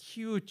this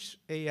huge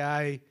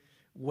AI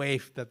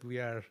wave that we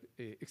are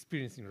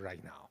experiencing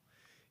right now.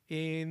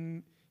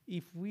 And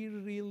if we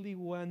really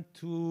want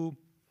to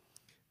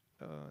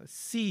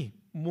see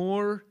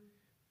more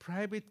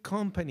private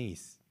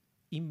companies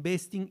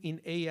investing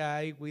in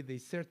AI with a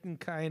certain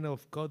kind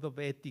of code of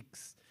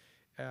ethics,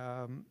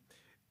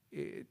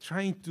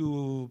 trying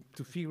to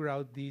figure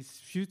out this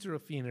future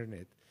of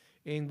internet.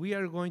 And we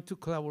are going to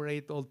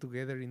collaborate all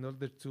together in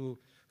order to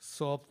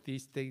solve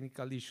these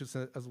technical issues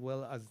as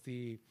well as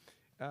the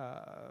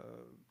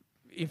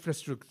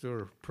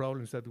infrastructure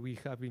problems that we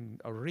have in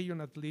our region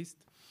at least.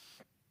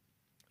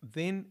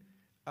 Then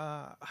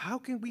how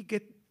can we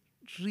get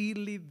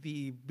really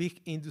the big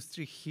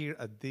industry here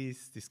at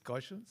these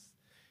discussions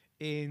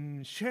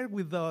and share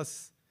with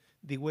us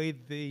the way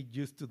they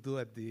used to do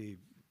at these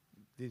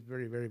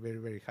very, very, very,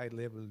 very high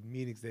level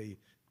meetings they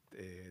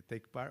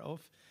take part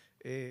of,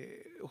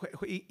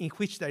 in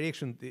which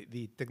direction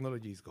the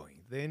technology is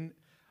going. Then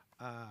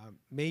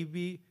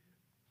maybe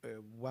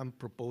one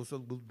proposal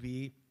would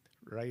be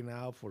right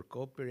now for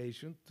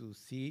cooperation to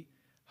see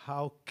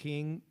how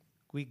can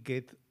we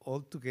get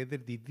all together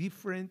the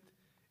different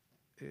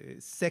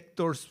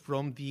sectors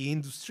from the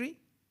industry,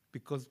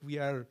 because we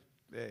are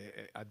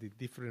at the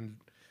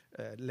different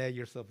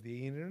layers of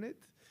the internet,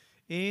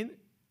 and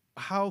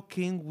how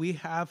can we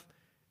have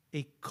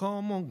a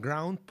common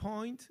ground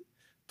point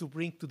to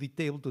bring to the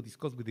table to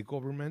discuss with the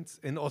governments,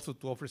 and also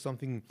to offer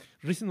something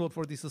reasonable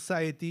for the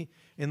society,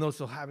 and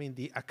also having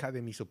the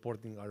academy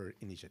supporting our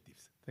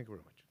initiatives. Thank you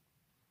very much.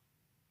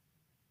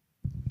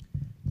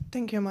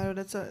 Thank you, Amaro.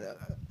 That's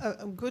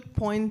a good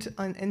point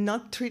on and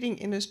not treating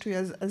industry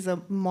as a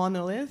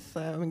monolith.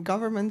 I mean,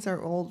 governments are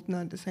all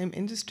not the same.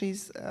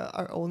 Industries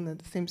are all not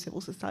the same.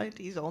 Civil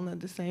societies all not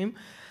the same.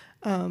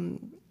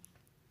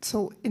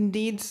 So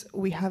indeed,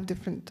 we have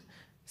different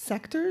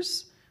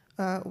sectors.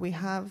 We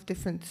have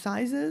different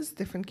sizes,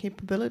 different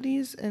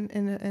capabilities in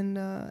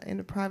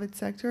the private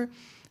sector.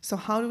 So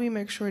how do we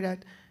make sure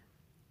that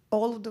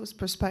all of those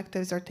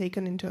perspectives are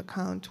taken into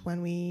account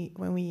when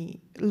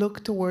we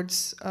look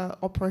towards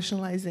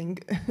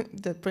operationalizing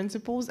the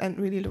principles and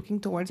really looking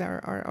towards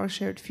our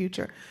shared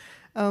future?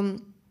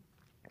 And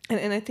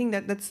I think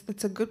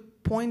that's a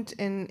good point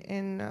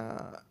in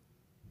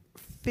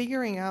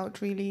figuring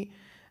out really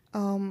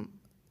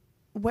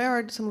where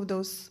are some of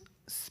those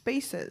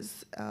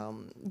spaces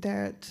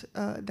that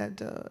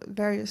the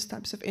various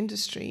types of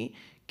industry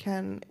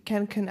can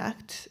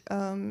connect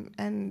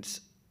and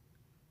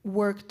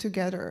work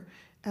together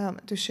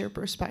to share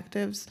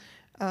perspectives,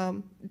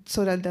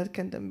 so that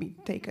can then be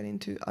taken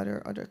into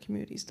other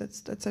communities.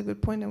 That's a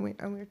good point, and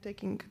we're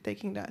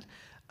taking that.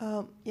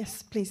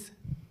 Yes, please.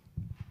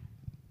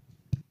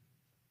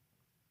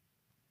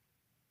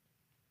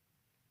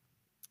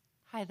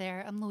 Hi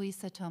there, I'm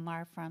Luisa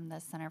Tomar from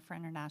the Center for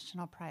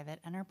International Private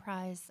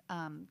Enterprise.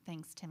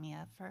 Thanks,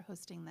 Timia, for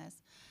hosting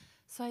this.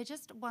 So I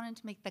just wanted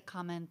to make the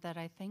comment that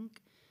I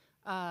think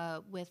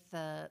with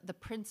the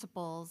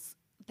principles,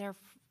 they're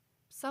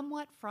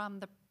somewhat from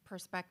the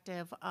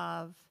perspective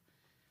of,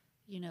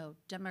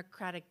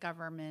 democratic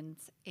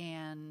governments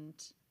and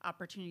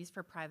opportunities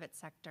for private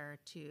sector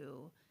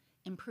to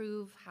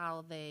improve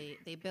how they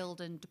build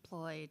and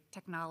deploy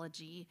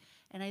technology.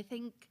 And I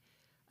think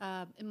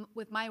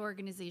with my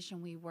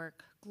organization, we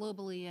work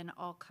globally in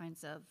all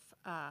kinds of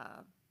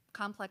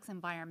complex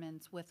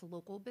environments with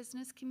local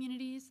business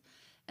communities.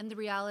 And the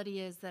reality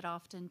is that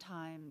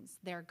oftentimes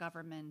their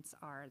governments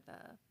are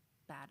the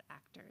bad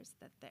actors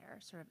that they're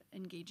sort of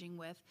engaging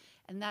with.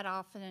 And that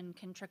often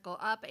can trickle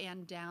up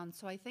and down.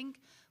 So I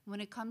think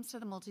when it comes to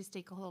the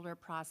multi-stakeholder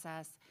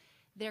process,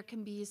 there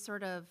can be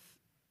sort of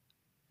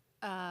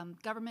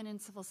government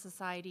and civil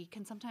society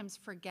can sometimes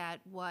forget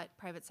what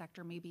private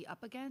sector may be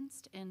up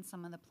against in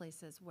some of the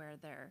places where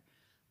they're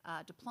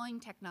deploying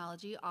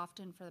technology,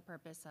 often for the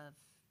purpose of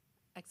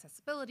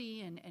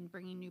accessibility and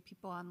bringing new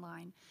people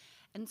online.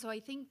 And so I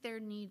think there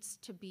needs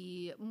to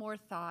be more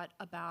thought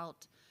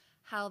about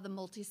how the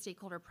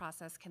multi-stakeholder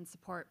process can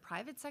support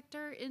private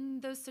sector in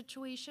those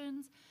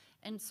situations,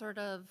 and sort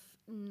of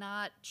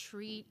not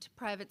treat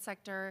private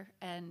sector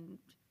and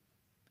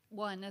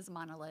one as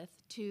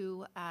monolith,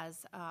 two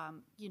as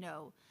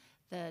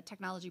the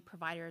technology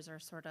providers are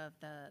sort of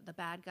the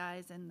bad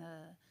guys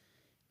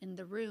in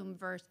the room.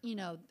 Versus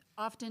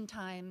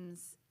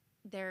oftentimes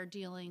they're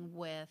dealing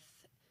with,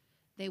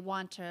 they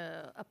want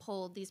to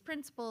uphold these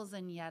principles,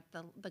 and yet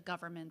the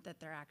government that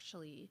they're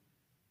actually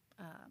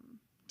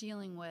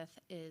dealing with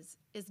is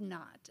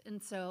not.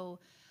 And so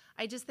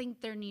I just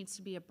think there needs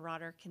to be a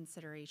broader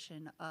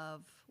consideration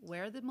of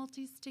where the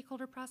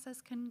multi-stakeholder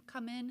process can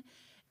come in,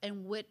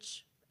 and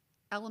which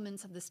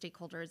elements of the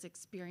stakeholders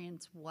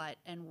experience what,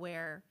 and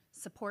where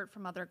support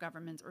from other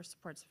governments or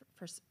supports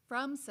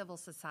from civil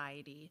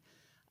society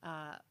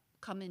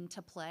come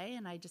into play.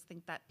 And I just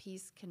think that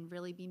piece can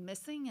really be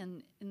missing.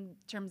 And in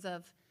terms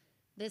of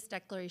this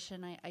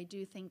declaration, I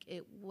do think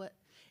it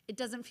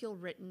doesn't feel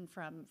written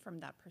from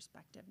that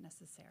perspective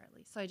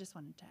necessarily. So I just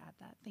wanted to add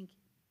that. Thank you.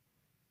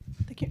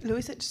 Thank you.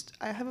 Luisa,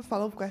 I have a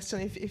follow-up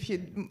question, if you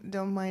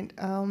don't mind.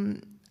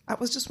 I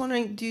was just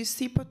wondering, do you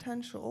see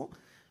potential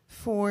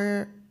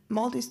for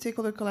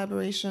multi-stakeholder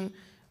collaboration,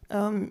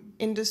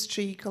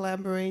 industry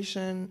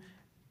collaboration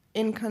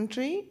in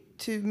country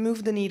to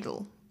move the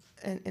needle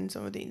in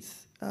some of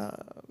these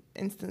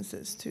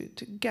instances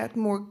to get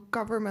more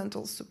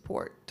governmental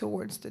support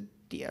towards the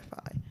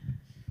DFI?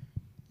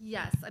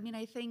 Yes, I mean,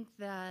 I think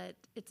that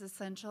it's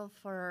essential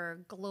for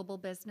global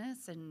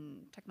business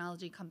and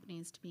technology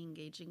companies to be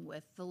engaging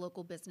with the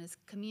local business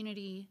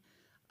community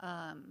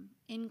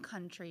in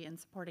country and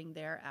supporting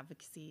their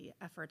advocacy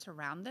efforts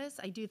around this.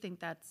 I do think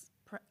that's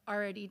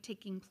already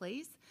taking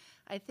place.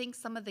 I think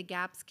some of the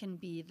gaps can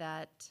be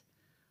that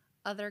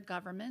other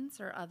governments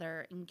or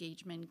other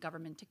engagement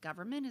government to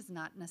government is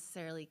not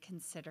necessarily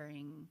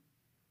considering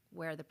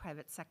where the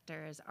private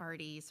sector is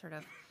already sort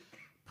of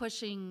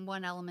pushing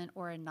one element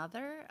or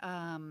another,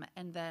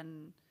 and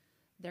then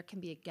there can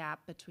be a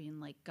gap between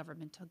like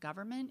government to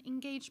government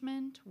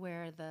engagement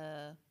where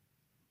the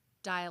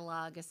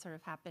dialogue is sort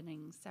of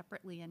happening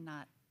separately and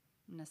not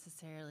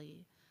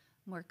necessarily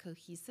more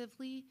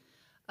cohesively.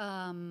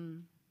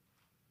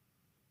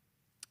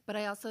 But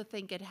I also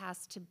think it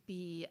has to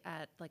be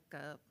at like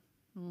a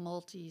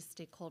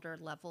multi-stakeholder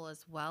level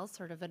as well,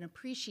 sort of an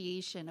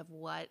appreciation of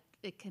what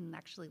it can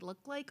actually look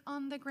like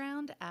on the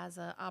ground as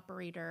an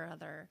operator,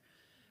 other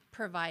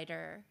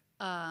provider,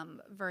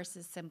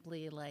 versus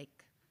simply like,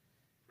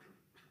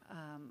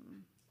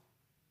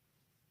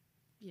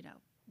 you know,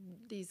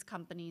 these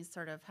companies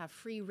sort of have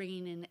free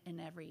reign in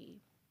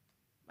every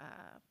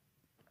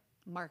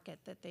market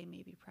that they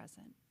may be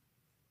present,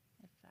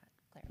 if that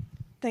clarifies.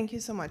 Thank you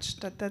so much.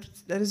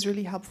 That is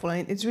really helpful.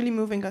 And it's really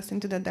moving us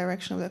into the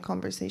direction of the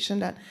conversation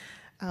that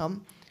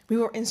we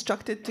were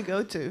instructed to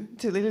go to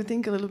really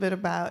think a little bit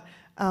about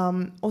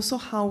also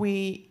how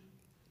we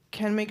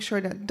can make sure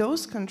that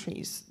those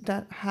countries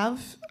that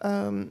have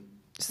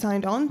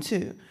signed on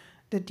to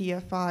the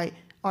DFI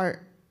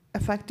are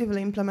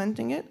effectively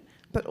implementing it,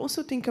 but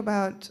also think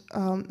about,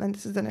 and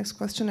this is the next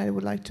question I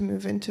would like to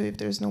move into if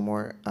there's no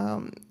more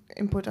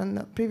input on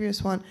the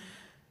previous one,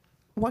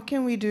 what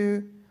can we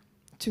do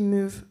to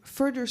move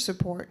further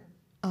support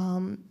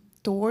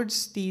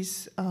towards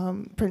these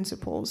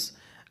principles?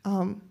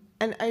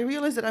 And I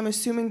realize that I'm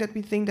assuming that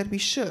we think that we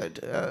should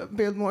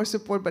build more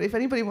support, but if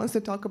anybody wants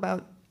to talk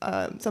about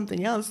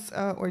something else,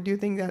 or do you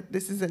think that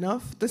this is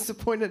enough, the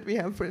support that we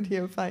have for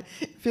DFI,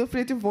 feel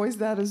free to voice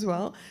that as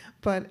well.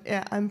 But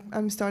yeah,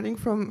 I'm starting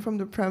from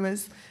the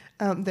premise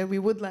that we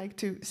would like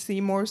to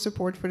see more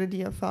support for the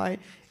DFI.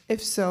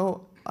 If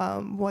so,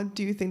 what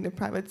do you think the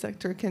private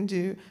sector can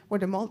do, or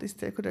the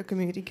multi-stakeholder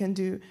community can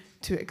do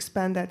to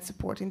expand that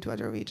support into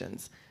other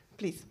regions?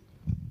 Please.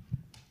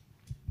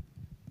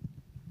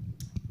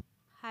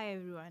 Hi,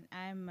 everyone.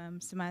 I'm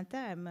Samantha.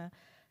 I'm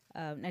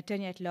an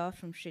attorney at law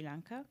from Sri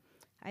Lanka.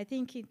 I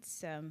think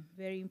it's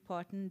very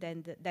important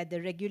that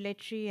the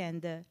regulatory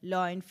and the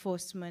law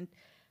enforcement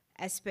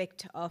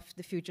aspect of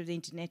the future of the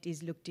internet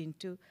is looked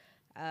into.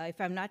 If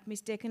I'm not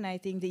mistaken, I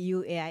think the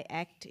EU AI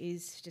Act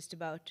is just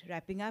about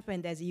wrapping up,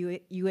 and there's a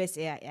US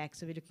AI Act,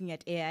 so we're looking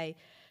at AI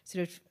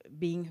sort of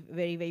being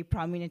very, very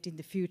prominent in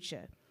the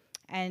future.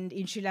 And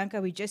in Sri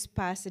Lanka, we just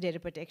passed the Data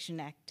Protection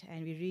Act,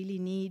 and we really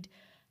need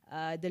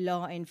the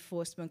law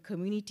enforcement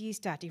community,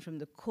 starting from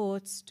the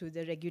courts to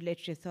the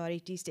regulatory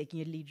authorities,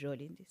 taking a lead role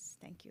in this.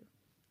 Thank you.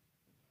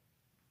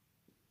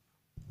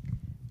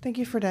 Thank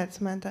you for that,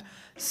 Samantha.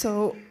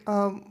 So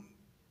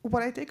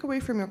what I take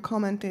away from your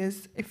comment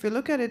is, if we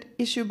look at it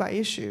issue by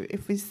issue,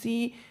 if we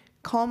see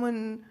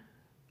common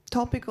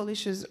topical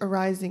issues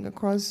arising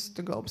across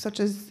the globe,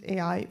 such as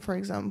AI, for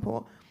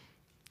example,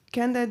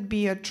 can that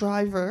be a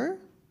driver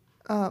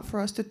for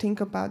us to think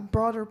about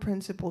broader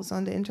principles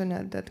on the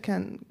internet that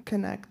can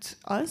connect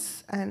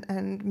us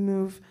and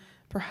move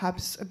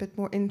perhaps a bit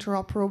more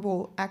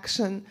interoperable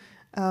action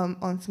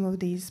on some of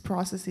these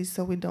processes,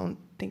 so we don't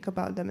think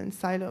about them in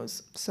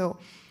silos? So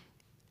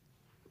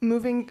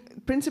moving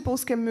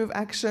principles can move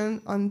action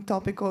on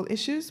topical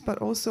issues, but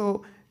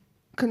also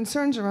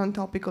concerns around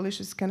topical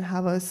issues can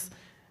have us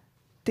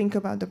think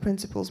about the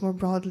principles more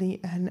broadly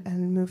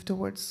and move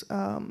towards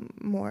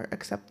more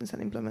acceptance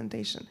and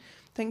implementation.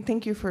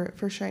 Thank you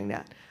for sharing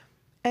that.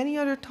 Any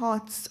other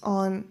thoughts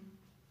on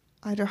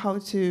either how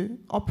to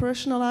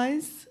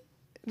operationalize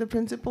the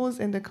principles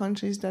in the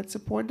countries that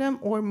support them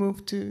or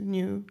move to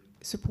new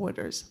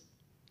supporters?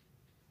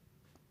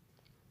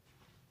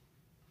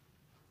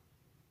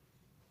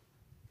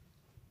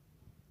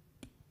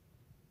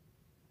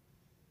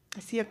 I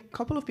see a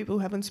couple of people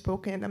who haven't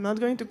spoken. I'm not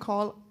going to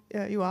call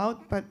you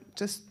out, but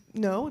just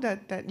know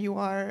that you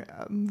are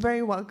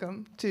very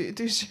welcome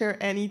to share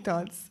any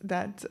thoughts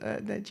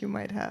that you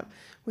might have.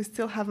 We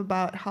still have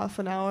about half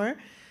an hour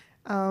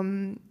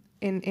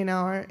in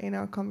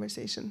our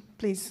conversation.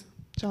 Please,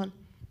 John.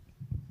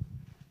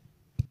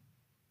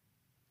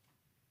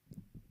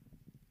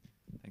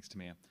 Thanks,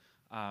 Tamia.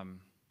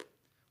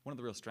 One of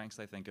the real strengths,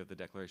 I think, of the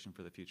Declaration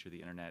for the Future of the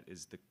Internet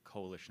is the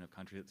coalition of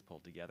countries that's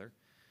pulled together,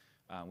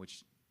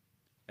 which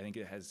I think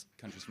it has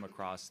countries from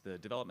across the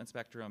development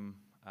spectrum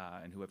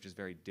and who have just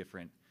very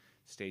different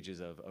stages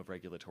of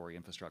regulatory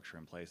infrastructure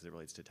in place as it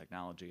relates to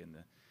technology and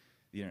the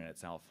internet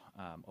itself.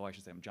 I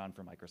should say I'm John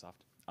from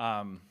Microsoft.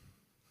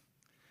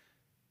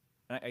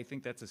 I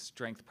think that's a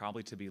strength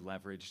probably to be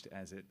leveraged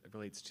as it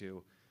relates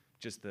to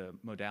just the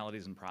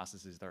modalities and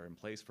processes that are in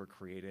place for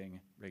creating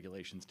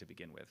regulations to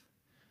begin with.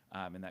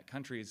 And that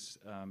countries,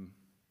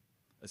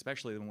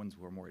 especially the ones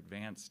who are more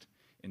advanced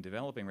in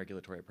developing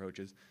regulatory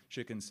approaches,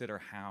 should consider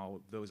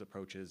how those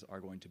approaches are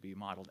going to be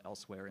modeled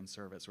elsewhere in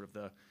service, sort of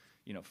the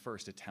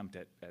first attempt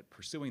at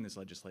pursuing this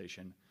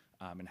legislation,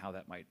 and how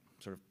that might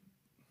sort of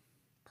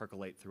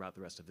percolate throughout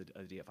the rest of the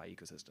DFI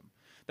ecosystem.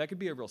 That could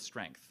be a real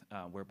strength,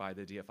 whereby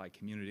the DFI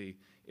community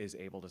is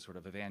able to sort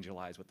of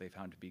evangelize what they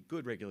found to be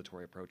good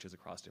regulatory approaches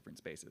across different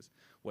spaces,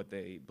 what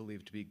they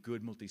believe to be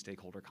good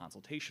multi-stakeholder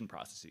consultation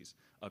processes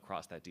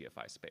across that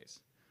DFI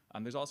space.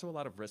 There's also a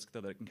lot of risk,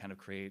 though, that it can kind of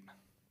create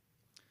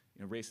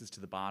races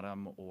to the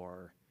bottom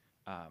or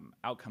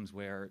outcomes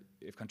where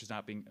if countries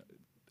not being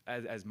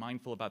as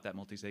mindful about that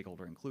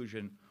multi-stakeholder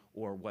inclusion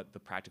or what the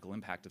practical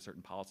impact of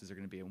certain policies are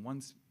going to be in one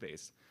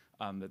space,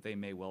 that they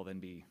may well then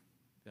be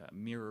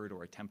mirrored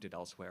or attempted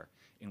elsewhere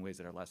in ways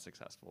that are less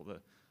successful. The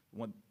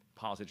one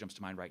policy that jumps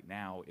to mind right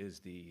now is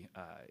the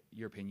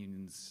European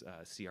Union's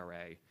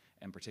CRA,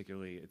 and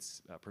particularly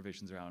its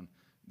provisions around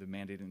the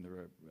mandating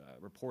the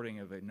reporting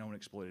of known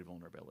exploited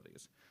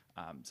vulnerabilities,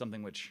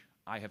 something which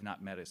I have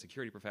not met a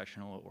security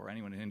professional or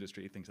anyone in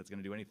industry who thinks that's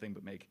going to do anything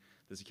but make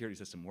the security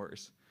system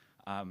worse.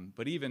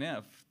 But even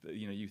if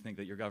you think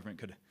that your government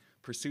could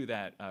pursue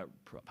that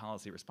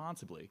policy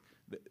responsibly,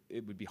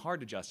 it would be hard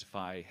to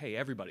justify, hey,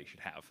 everybody should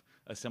have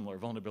a similar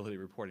vulnerability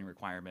reporting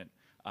requirement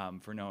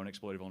for known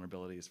exploited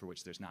vulnerabilities for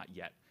which there's not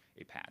yet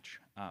a patch.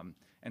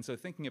 And so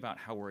thinking about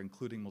how we're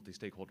including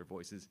multi-stakeholder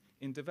voices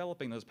in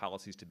developing those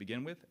policies to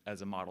begin with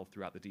as a model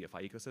throughout the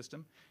DFI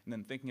ecosystem, and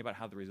then thinking about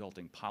how the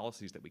resulting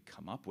policies that we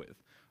come up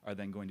with are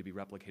then going to be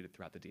replicated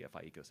throughout the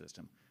DFI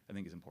ecosystem, I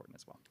think is important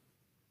as well.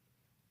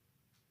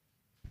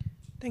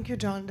 Thank you,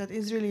 John. That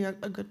is really a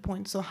good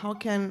point. So how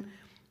can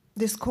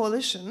this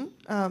coalition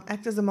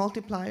act as a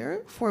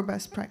multiplier for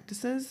best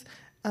practices,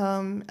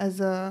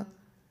 as a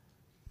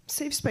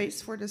safe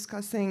space for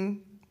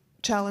discussing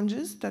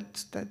challenges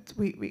that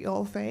we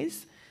all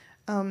face,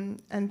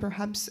 and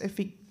perhaps if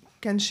we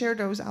can share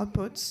those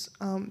outputs,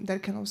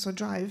 that can also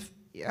drive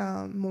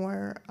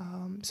more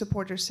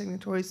supporters,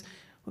 signatories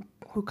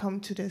who come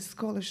to this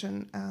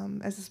coalition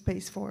as a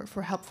space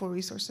for helpful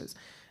resources.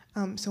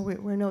 So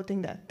we're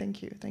noting that.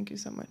 Thank you. Thank you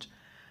so much.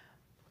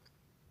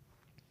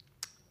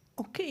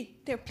 Okay,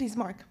 there, please,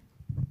 Mark.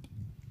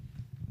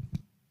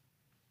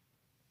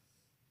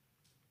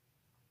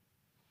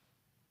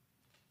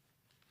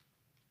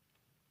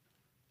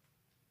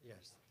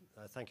 Yes,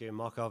 thank you.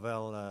 Mark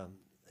Arvell,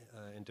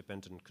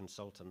 independent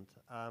consultant.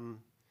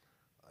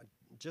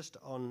 Just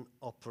on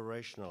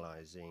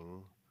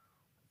operationalizing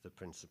the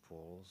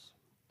principles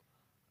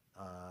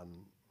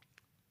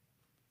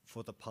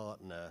for the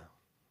partner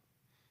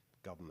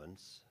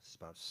governments, it's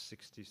about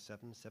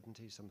 67,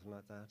 70, something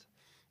like that,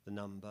 the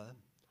number.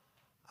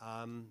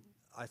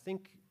 I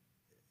think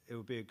it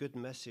would be a good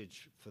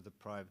message for the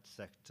private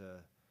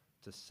sector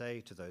to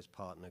say to those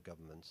partner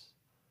governments,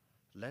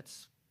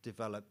 let's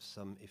develop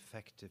some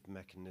effective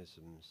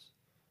mechanisms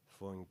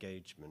for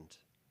engagement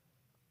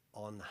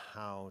on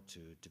how to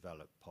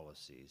develop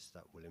policies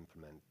that will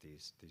implement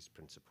these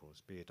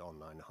principles, be it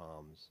online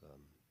harms,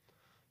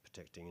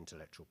 protecting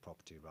intellectual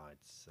property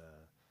rights,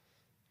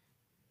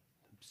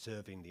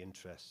 serving the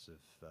interests of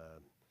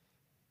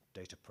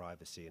data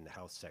privacy in the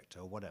health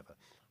sector or whatever.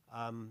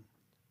 I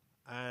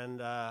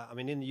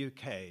mean, in the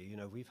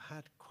UK, we've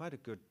had quite a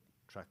good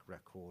track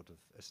record of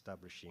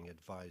establishing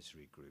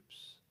advisory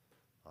groups.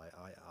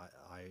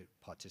 I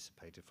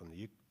participated from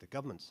the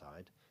government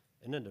side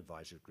in an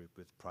advisory group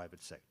with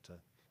private sector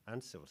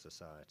and civil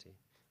society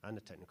and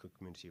the technical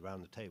community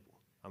around the table.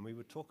 And we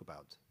would talk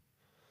about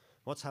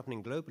what's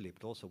happening globally,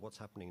 but also what's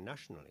happening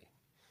nationally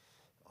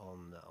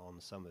on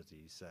some of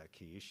these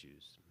key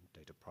issues,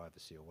 data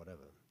privacy or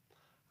whatever.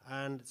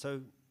 And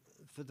so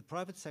for the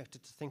private sector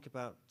to think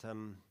about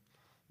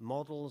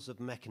models of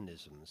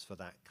mechanisms for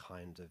that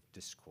kind of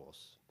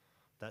discourse,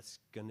 that's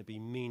going to be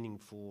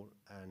meaningful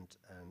and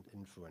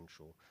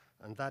influential.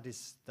 And that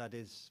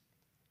is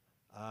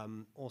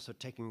also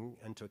taking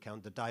into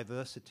account the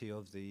diversity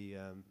of the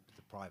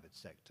private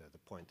sector, the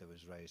point that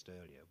was raised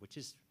earlier, which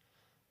is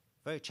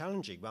very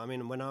challenging. But I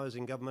mean, when I was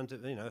in government,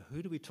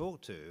 who do we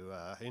talk to?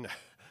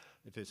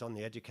 If it's on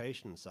the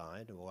education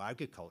side or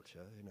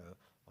agriculture,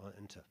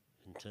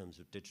 in terms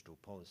of digital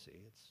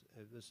policy,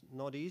 it was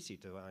not easy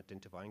to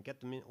identify and get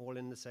them all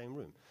in the same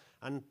room.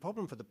 And the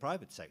problem for the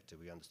private sector,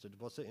 we understood,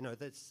 was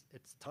that it's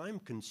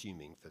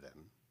time-consuming for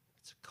them.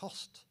 It's a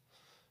cost,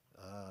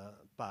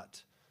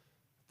 but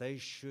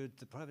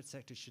the private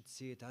sector should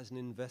see it as an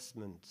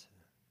investment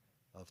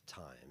of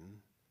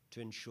time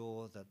to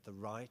ensure that the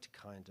right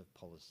kind of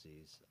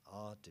policies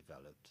are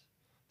developed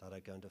that are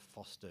going to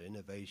foster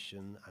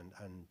innovation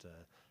and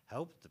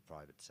help the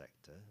private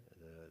sector,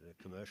 the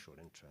commercial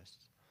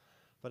interests,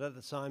 but at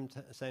the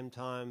same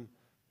time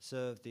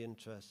serve the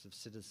interests of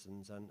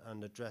citizens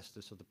and address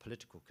the sort of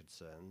political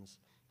concerns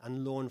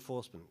and law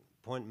enforcement.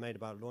 Point made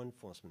about law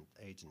enforcement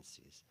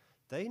agencies.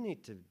 They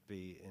need to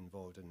be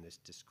involved in this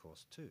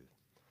discourse too.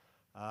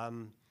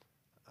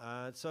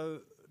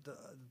 So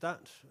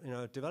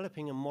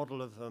developing a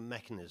model of a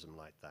mechanism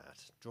like that,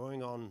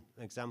 drawing on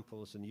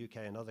examples in the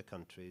UK and other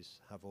countries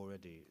have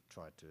already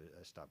tried to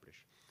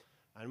establish.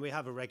 And we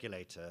have a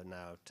regulator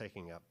now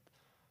taking up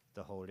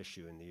the whole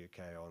issue in the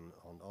UK on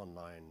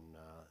online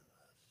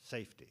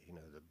safety.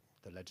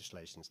 The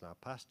legislation's now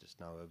passed, it's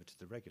now over to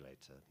the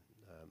regulator.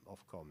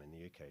 Ofcom in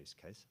the UK's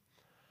case.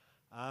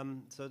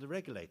 So the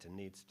regulator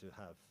needs to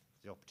have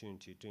the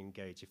opportunity to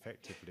engage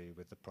effectively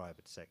with the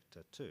private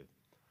sector too.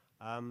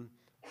 And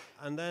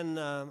then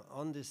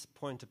on this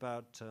point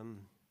about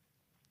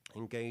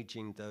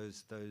engaging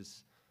those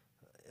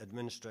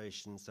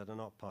administrations that are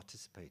not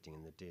participating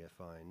in the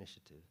DFI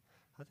initiative,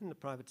 I think the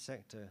private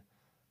sector,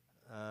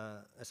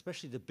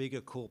 especially the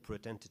bigger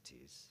corporate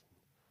entities,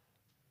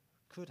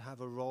 could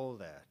have a role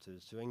there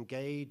to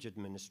engage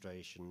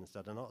administrations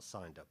that are not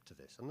signed up to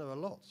this. And there are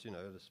lots, you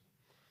know.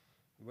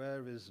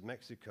 Where is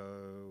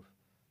Mexico,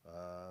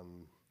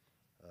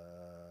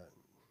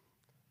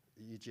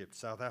 Egypt,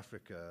 South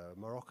Africa,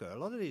 Morocco? A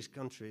lot of these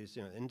countries,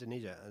 you know,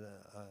 Indonesia,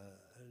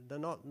 they're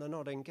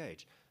not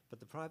engaged. But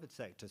the private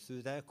sector,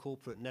 through their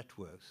corporate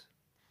networks,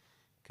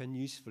 can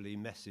usefully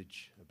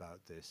message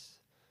about this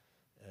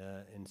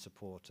in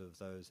support of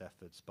those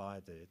efforts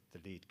by the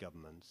lead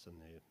governments and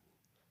the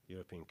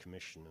European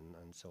Commission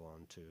and so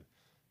on, to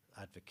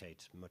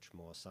advocate much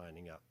more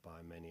signing up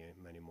by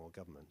many more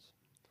governments.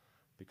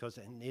 Because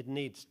it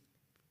needs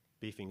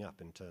beefing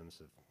up in terms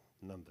of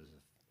numbers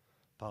of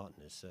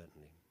partners,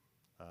 certainly.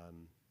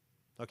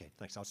 Okay,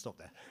 thanks. I'll stop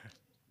there.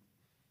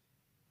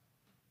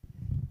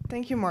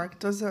 Thank you, Mark.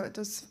 Those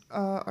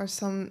are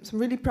some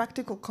really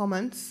practical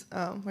comments,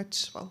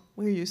 which, well,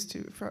 we're used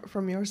to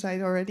from your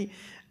side already.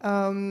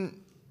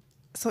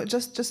 So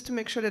just to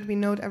make sure that we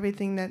note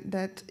everything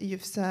that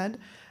you've said,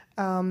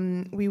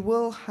 we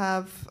will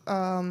have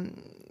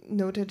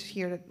noted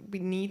here that we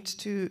need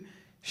to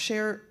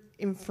share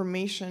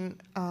information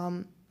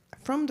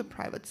from the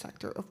private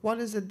sector of what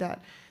is it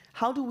that,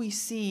 how do we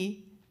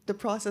see the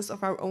process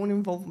of our own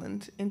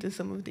involvement into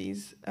some of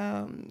these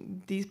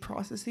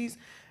processes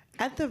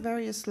at the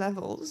various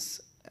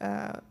levels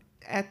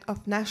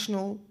of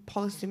national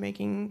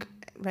policymaking,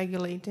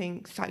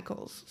 regulating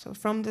cycles. So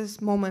from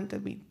this moment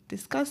that we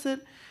discuss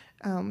it,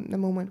 the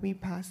moment we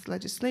pass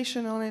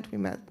legislation on it,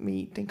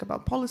 we think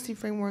about policy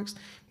frameworks,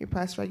 we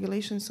pass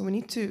regulations. So we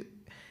need to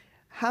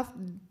have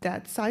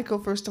that cycle,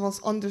 first of all,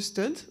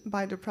 understood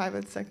by the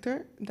private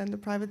sector. Then the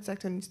private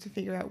sector needs to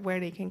figure out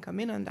where they can come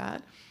in on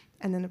that.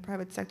 And then the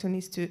private sector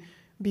needs to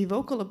be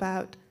vocal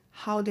about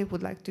how they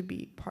would like to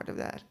be part of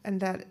that. And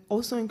that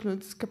also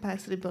includes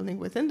capacity building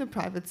within the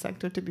private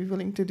sector to be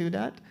willing to do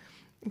that,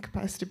 and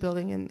capacity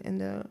building in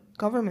the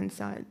government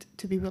side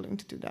to be willing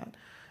to do that.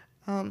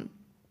 And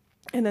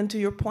then to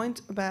your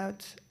point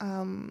about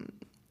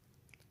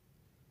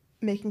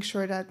making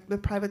sure that the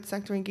private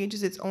sector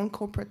engages its own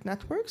corporate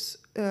networks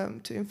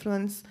to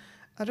influence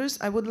others,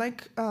 I would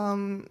like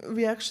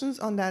reactions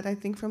on that, I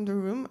think, from the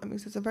room,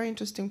 because it's a very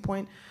interesting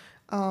point.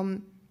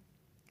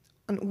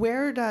 And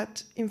where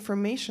that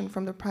information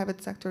from the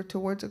private sector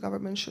towards the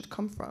government should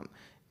come from.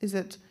 Is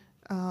it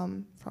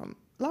from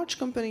large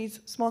companies,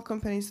 small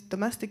companies,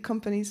 domestic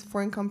companies,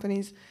 foreign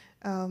companies,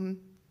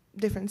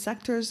 different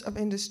sectors of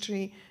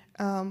industry?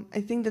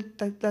 I think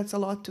that's a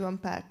lot to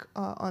unpack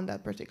on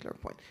that particular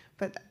point.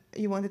 But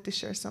you wanted to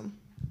share some.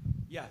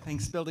 Yeah,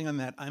 thanks. Building on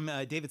that, I'm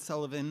David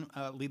Sullivan,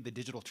 lead the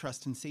Digital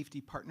Trust and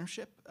Safety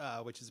Partnership,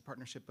 which is a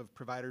partnership of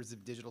providers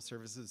of digital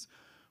services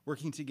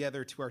working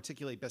together to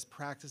articulate best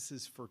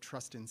practices for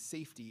trust and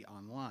safety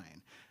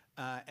online.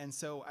 And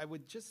so I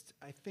would just,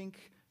 I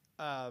think,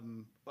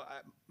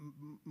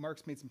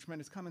 Mark's made some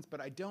tremendous comments, but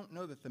I don't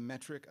know that the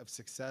metric of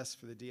success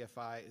for the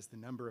DFI is the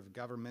number of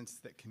governments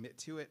that commit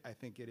to it. I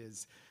think it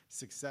is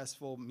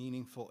successful,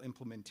 meaningful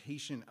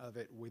implementation of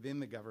it within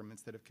the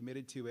governments that have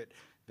committed to it,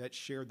 that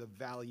share the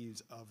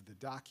values of the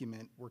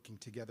document, working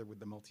together with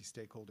the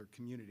multi-stakeholder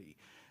community.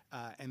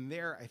 And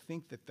there, I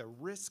think that the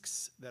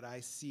risks that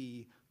I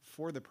see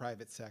for the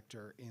private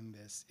sector in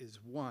this is,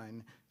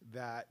 one,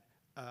 that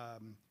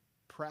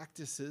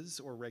practices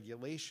or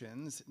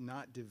regulations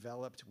not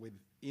developed with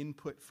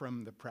input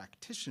from the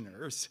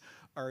practitioners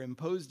are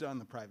imposed on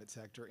the private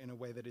sector in a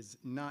way that is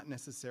not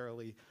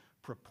necessarily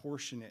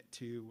proportionate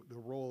to the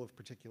role of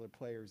particular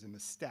players in the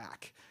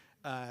stack.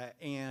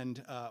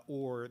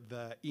 Or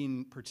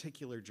in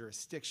particular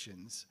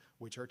jurisdictions,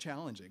 which are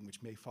challenging,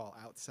 which may fall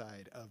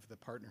outside of the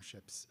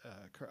partnerships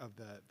of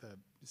the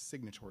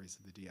signatories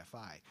of the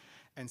DFI.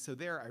 And so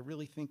there, I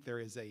really think there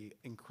is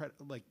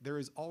there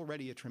is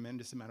already a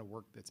tremendous amount of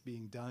work that's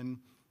being done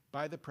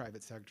by the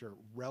private sector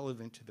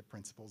relevant to the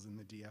principles in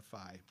the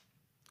DFI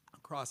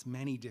across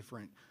many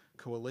different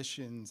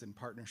coalitions and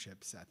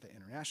partnerships at the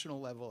international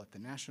level, at the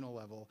national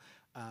level,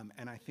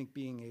 and I think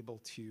being able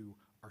to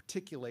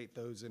articulate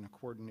those in a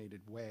coordinated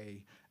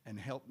way and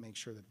help make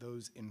sure that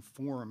those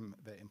inform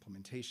the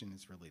implementation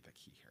is really the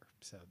key here.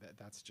 So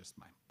that's just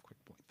my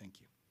quick point.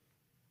 Thank you.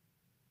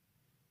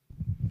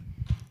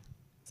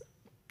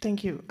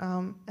 Thank you.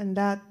 And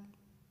that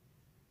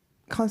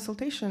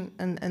consultation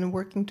and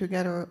working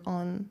together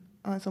on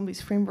some of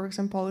these frameworks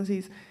and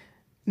policies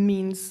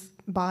means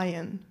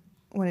buy-in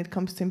when it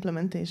comes to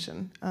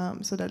implementation.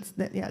 So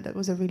that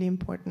was a really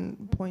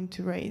important point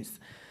to raise.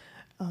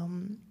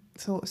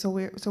 So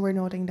we're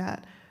noting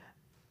that.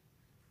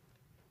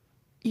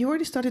 You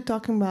already started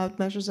talking about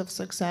measures of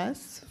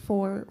success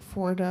for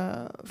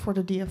the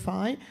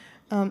DFI.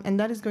 And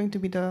that is going to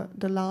be the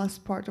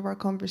last part of our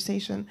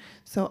conversation.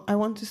 So I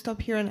want to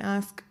stop here and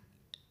ask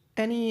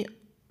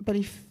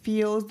anybody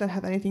feels that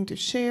have anything to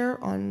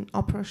share on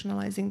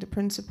operationalizing the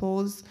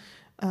principles,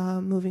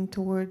 moving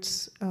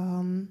towards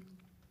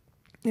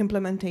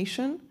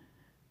implementation.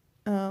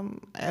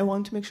 I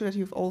want to make sure that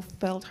you've all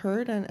felt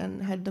heard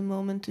and had the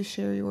moment to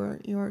share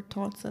your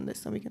thoughts on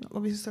this, and we can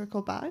obviously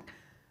circle back.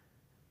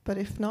 But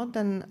if not,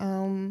 then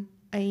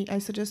I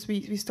suggest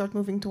we start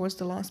moving towards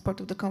the last part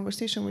of the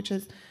conversation, which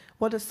is,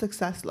 what does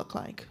success look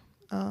like?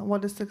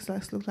 What does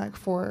success look like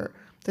for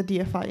the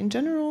DFI in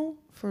general,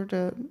 for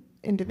the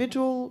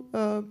individual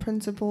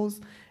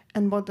principles,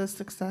 and what does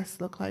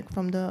success look like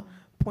from the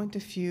point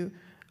of view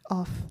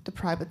of the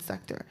private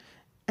sector?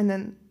 And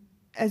then,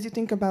 as you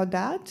think about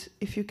that,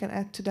 if you can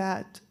add to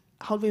that,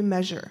 how do we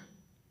measure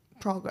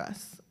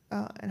progress,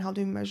 and how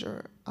do we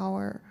measure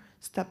our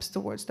steps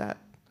towards that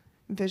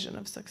vision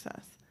of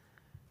success?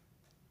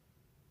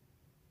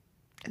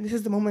 And this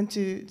is the moment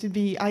to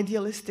be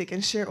idealistic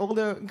and share all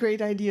the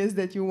great ideas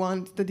that you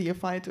want the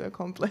DFI to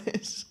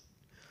accomplish.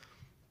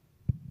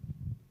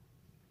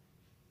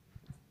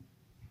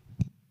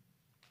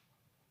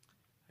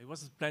 I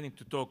wasn't planning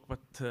to talk, but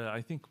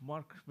I think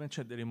Mark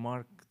mentioned a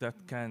remark that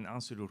can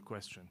answer your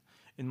question.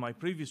 In my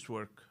previous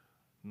work,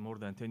 more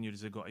than 10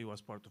 years ago, I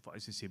was part of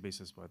ICC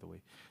basis, by the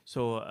way.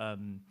 So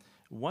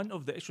one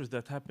of the issues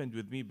that happened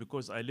with me,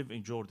 because I live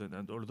in Jordan,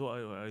 and although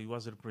I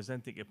was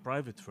representing a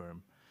private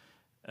firm,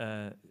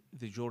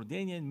 the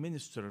Jordanian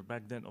minister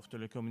back then of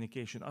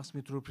telecommunication asked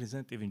me to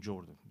represent even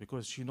Jordan,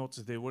 because she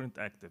noticed they weren't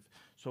active.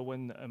 So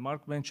when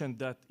Mark mentioned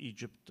that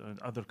Egypt and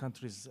other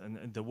countries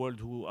in the world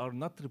who are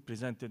not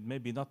represented,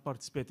 maybe not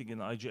participating in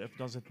IGF,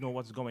 doesn't know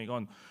what's going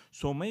on.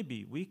 So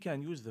maybe we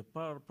can use the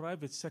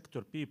private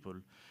sector people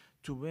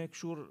to make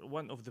sure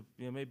one of the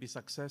maybe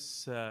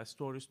success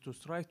stories to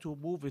try to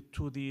move it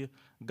to the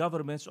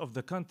governments of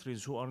the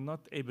countries who are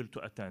not able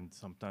to attend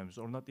sometimes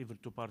or not able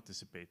to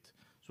participate.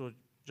 So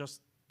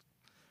just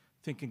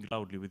thinking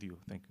loudly with you.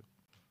 Thank you.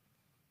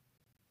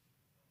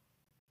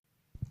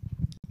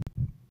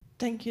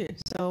 Thank you.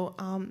 So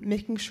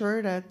making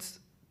sure that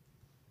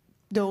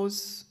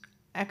those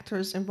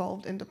actors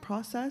involved in the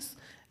process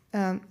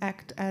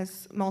act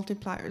as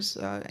multipliers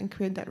and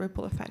create that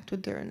ripple effect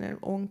with their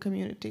own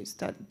communities.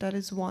 That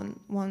is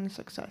one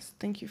success.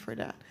 Thank you for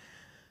that.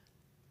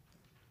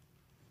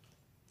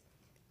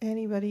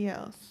 Anybody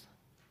else?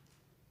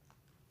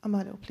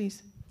 Amado,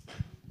 please.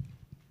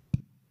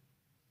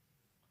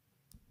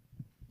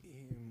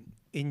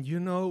 And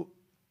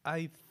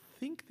I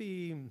think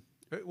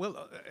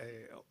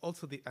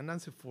also an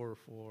answer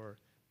for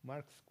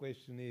Mark's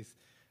question is,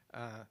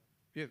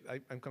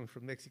 I'm coming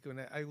from Mexico,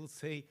 and I will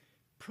say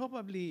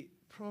probably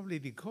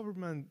the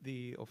government,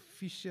 the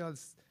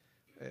officials,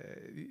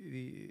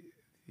 the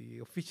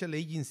official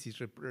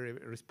agencies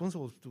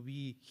responsible to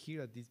be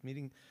here at this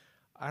meeting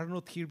are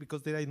not here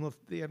because they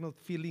are not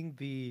feeling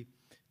the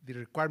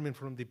requirement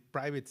from the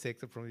private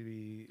sector, from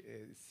the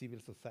civil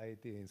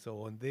society, and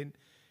so on. Then.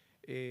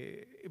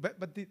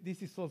 But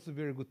this is also a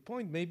very good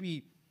point.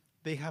 Maybe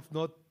they have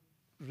not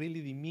really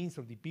the means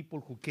of the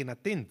people who can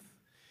attend.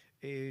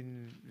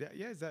 And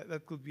yes,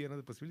 that could be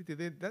another possibility.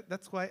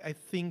 That's why I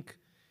think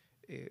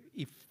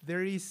if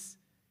there is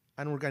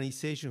an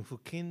organization who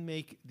can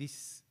make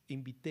this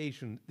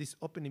invitation, this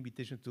open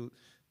invitation to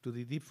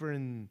the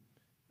different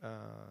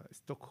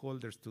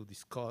stockholders to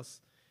discuss,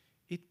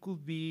 it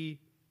could be,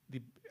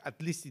 at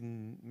least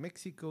in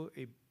Mexico,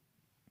 a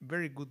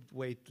very good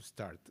way to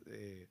start.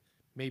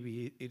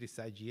 Maybe it is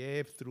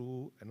IGF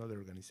through another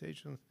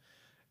organization.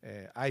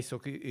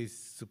 ISOC is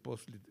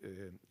supposed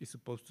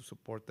to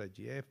support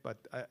IGF,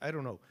 but I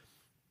don't know.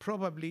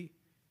 Probably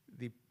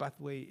the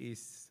pathway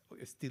is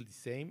still the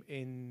same,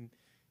 and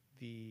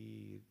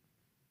the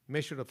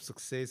measure of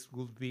success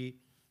would be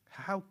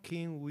how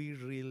can we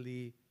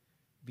really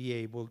be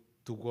able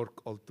to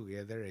work all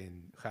together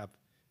and have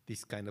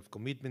this kind of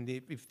commitment.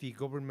 If the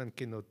government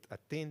cannot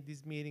attend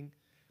this meeting,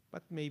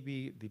 but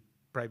maybe the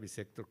private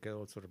sector can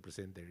also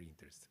represent their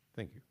interests.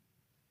 Thank you.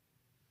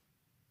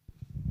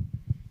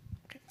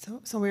 Okay,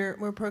 so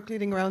we're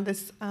percolating around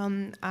this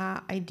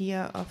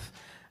idea of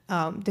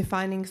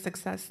defining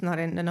success not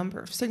in the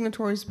number of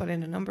signatories, but in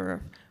the number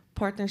of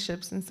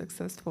partnerships and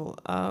successful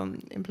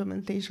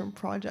implementation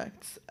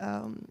projects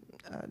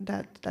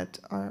that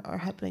are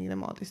happening in a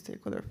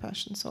multi-stakeholder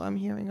fashion. So I'm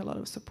hearing a lot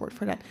of support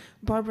for that.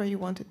 Barbara, you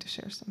wanted to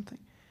share something.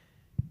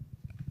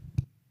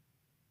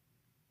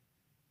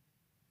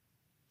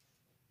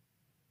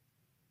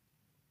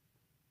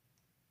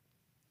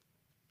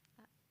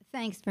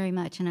 Thanks very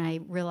much, and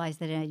I realized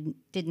that I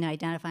didn't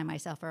identify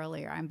myself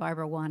earlier. I'm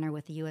Barbara Warner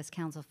with the U.S.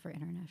 Council for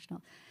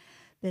International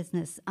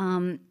Business.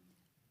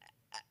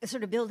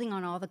 Sort of building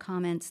on all the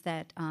comments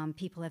that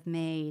people have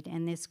made,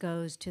 and this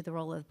goes to the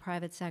role of the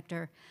private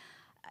sector,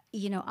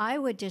 I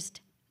would just,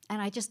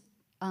 and I just,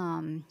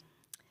 when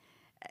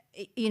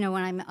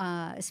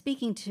I'm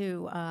speaking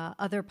to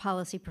other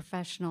policy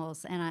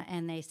professionals,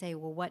 and they say,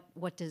 well,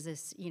 what does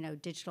this,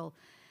 digital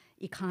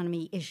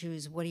economy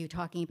issues. What are you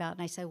talking about?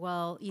 And I say,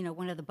 well,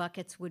 one of the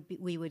buckets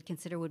we would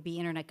consider would be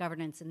internet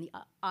governance, and the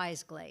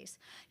eyes glaze.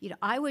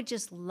 I would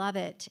just love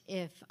it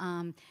if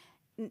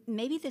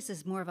maybe this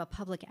is more of a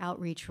public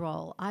outreach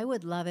role. I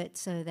would love it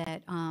so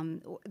that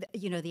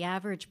the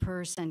average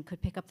person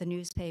could pick up the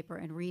newspaper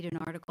and read an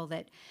article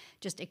that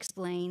just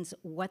explains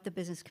what the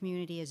business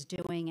community is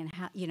doing and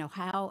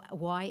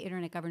why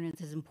internet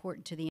governance is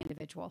important to the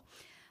individual.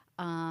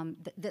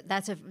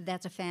 That's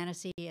a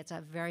fantasy. It's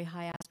a very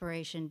high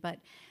aspiration, but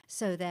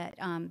so that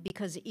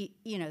because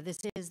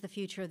this is the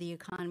future of the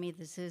economy.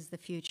 This is the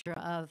future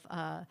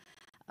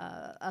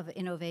of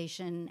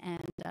innovation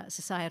and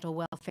societal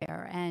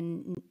welfare,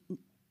 and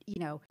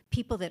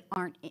people that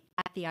aren't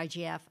at the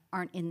IGF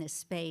aren't in this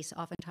space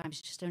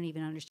oftentimes just don't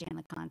even understand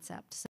the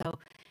concept. So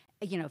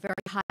very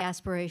high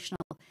aspirational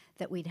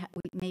that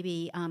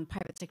maybe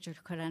private sector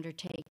could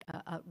undertake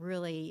a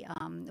really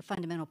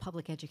fundamental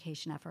public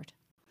education effort,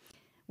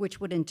 which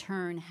would in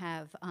turn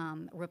have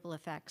ripple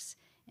effects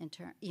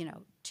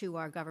to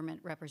our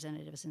government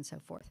representatives and so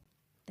forth.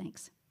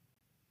 Thanks.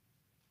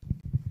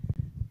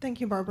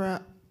 Thank you,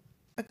 Barbara.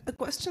 A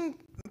question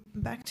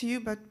back to you,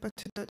 but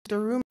to the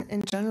room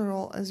in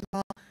general as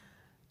well.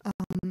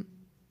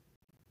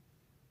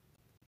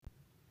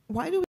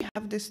 Why do we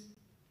have this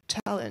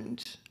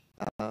challenge?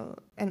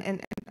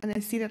 And I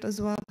see that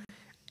as well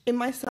in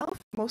myself,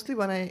 mostly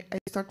when I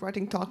start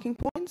writing talking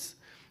points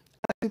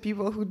to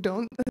people who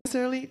don't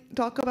necessarily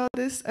talk about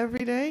this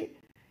every day.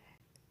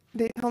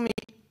 They tell me,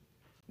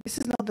 this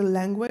is not the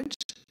language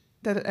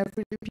that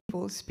everyday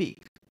people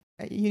speak.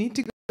 You need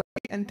to go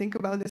and think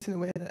about this in a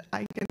way that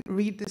I can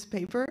read this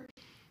paper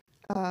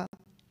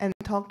and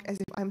talk as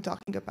if I'm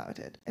talking about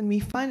it. And we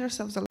find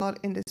ourselves a lot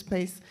in this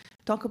space,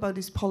 talk about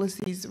these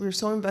policies, we're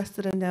so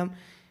invested in them.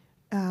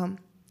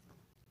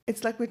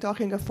 It's like we're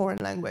talking a foreign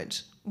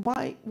language.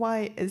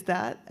 Why is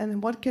that?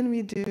 And what can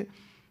we do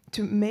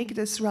to make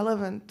this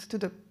relevant to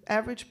the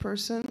average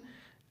person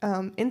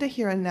in the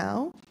here and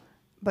now,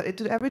 but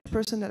to the average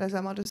person that, as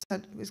Amado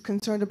said, is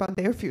concerned about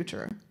their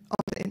future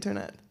on the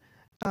internet?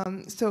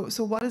 So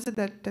what is it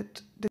that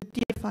the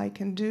DFI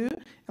can do,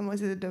 and what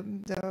is it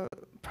the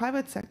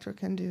private sector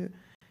can do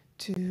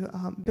to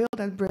build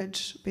that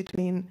bridge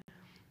between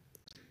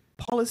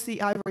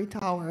policy ivory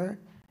tower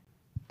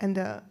and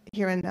the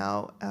here and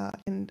now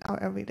in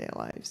our everyday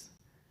lives?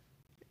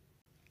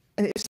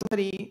 And if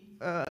somebody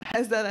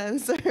has that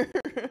answer,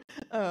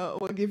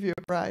 we'll give you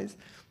a prize.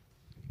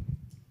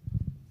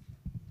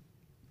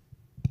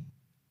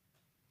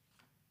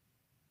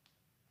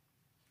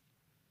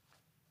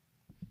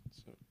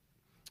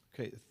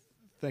 Okay,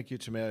 thank you,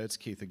 Tamea. It's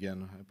Keith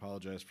again. I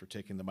apologize for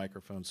taking the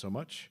microphone so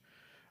much.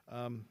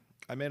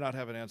 I may not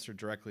have an answer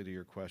directly to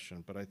your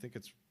question, but I think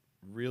it's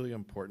really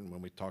important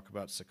when we talk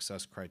about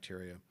success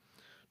criteria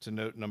to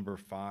note number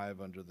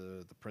 5 under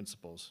the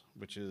principles,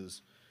 which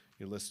is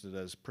listed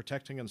as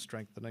protecting and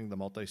strengthening the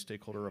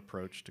multi-stakeholder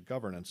approach to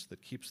governance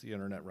that keeps the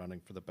internet running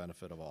for the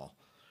benefit of all.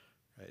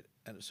 Right?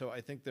 And so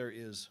I think there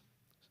is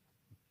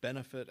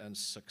benefit and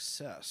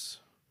success.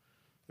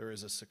 There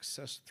is a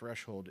success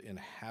threshold in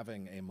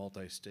having a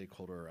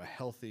multi-stakeholder, a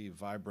healthy,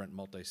 vibrant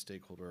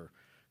multi-stakeholder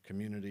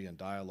community and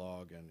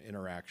dialogue and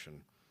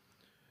interaction.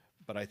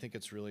 But I think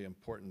it's really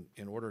important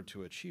in order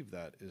to achieve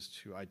that is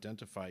to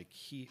identify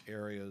key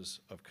areas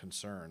of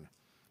concern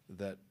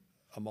that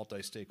a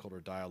multi-stakeholder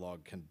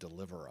dialogue can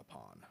deliver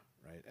upon,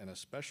 right? And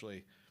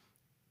especially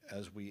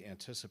as we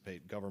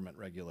anticipate government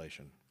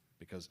regulation.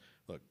 Because,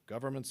 look,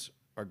 governments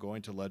are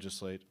going to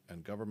legislate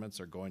and governments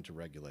are going to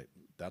regulate.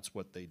 That's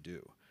what they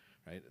do.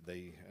 Right?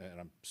 And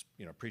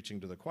I'm preaching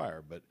to the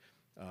choir, but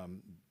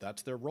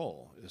that's their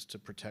role, is to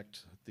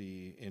protect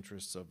the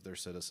interests of their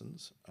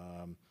citizens,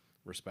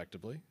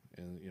 respectively,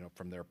 and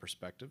from their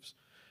perspectives.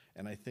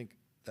 And I think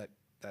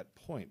that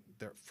point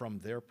from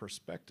their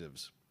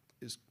perspectives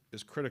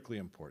is critically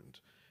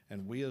important.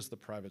 And we as the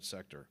private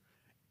sector,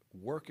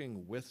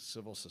 working with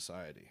civil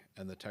society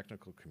and the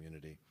technical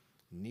community,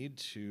 need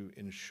to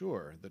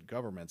ensure that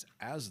governments,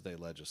 as they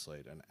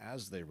legislate and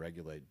as they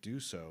regulate, do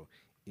so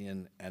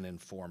in an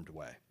informed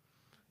way.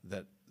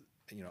 That,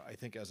 I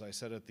think, as I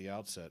said at the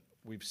outset,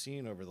 we've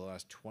seen over the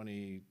last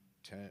 10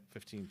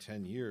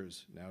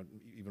 years, now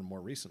even more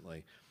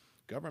recently,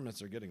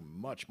 governments are getting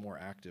much more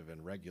active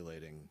in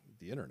regulating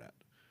the internet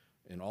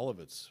in all of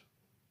its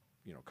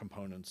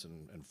components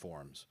and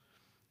forms.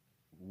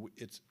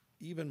 It's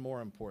even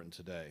more important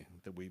today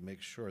that we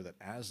make sure that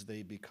as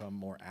they become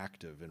more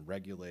active in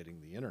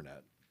regulating the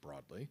internet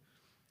broadly,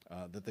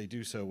 that they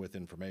do so with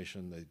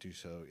information, they do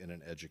so in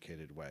an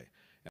educated way.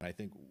 And I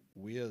think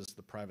we as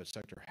the private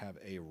sector have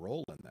a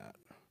role in that,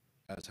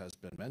 as has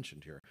been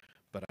mentioned here.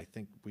 But I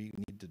think we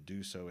need to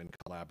do so in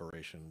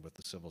collaboration with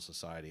the civil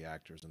society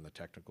actors and the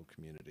technical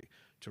community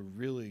to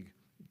really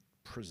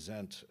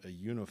present a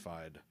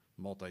unified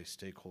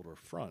multi-stakeholder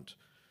front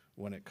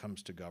when it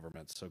comes to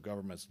governments. So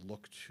governments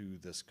look to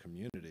this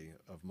community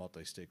of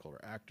multi-stakeholder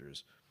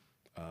actors,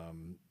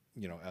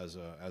 as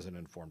an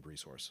informed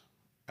resource,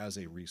 as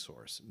a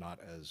resource, not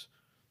as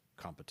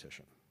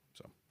competition.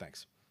 So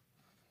thanks.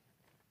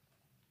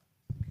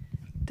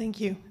 Thank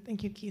you,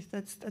 Keith.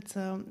 That's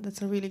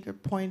a really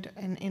good point,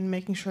 and in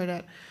making sure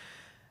that,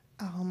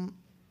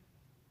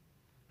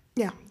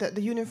 that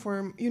the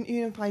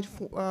unified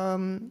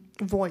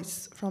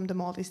voice from the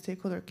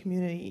multi-stakeholder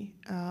community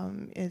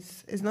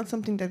is not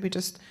something that we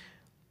just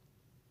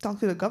talk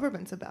to the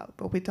governments about,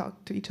 but we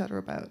talk to each other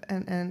about,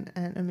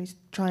 and we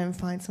try and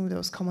find some of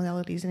those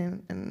commonalities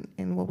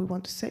in what we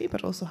want to say,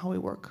 but also how we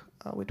work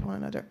with one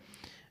another.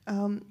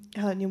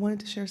 Helen, you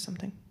wanted to share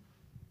something.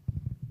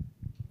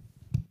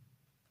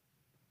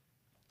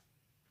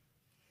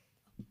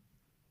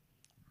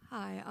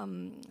 Hi,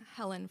 I'm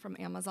Helen from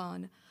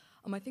Amazon.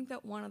 I think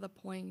that one of the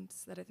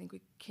points that I think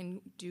we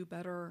can do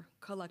better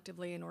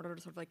collectively in order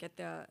to sort of like get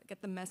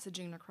the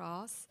messaging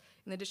across,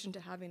 in addition to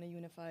having a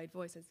unified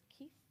voice, as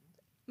Keith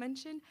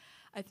mentioned,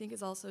 I think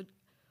is also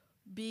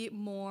be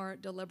more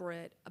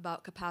deliberate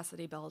about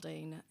capacity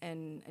building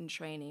and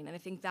training. And I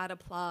think that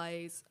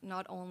applies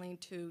not only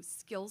to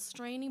skills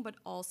training, but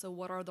also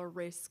what are the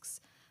risks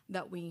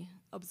that we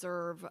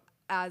observe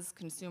as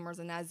consumers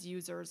and as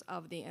users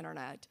of the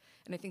internet.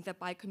 And I think that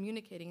by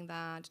communicating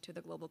that to the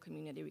global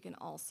community, we can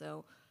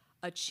also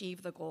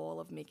achieve the goal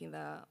of making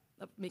the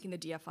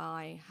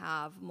DFI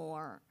have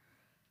more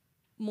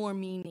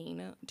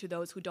meaning to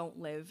those who don't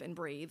live and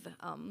breathe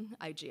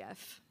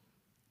IGF.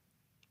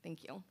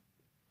 Thank you.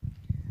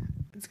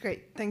 That's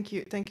great. Thank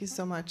you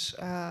so much.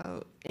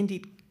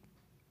 Indeed,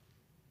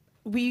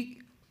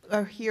 we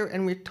are here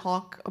and we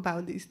talk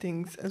about these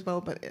things as well,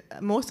 but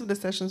most of the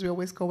sessions we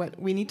always go at,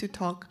 we need to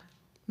talk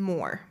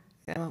more.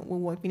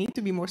 What we need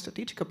to be more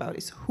strategic about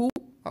is who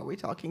are we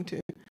talking to?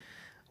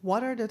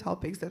 What are the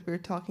topics that we're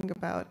talking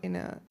about in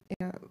a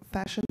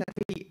fashion that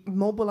really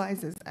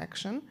mobilizes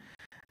action?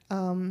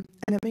 And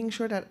making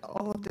sure that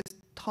all of this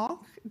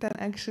talk then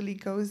actually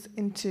goes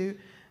into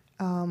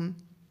an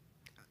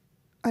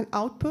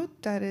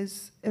output that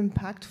is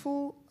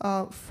impactful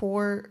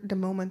for the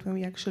moment when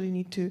we actually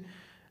need to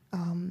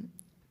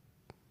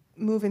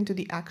move into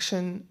the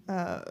action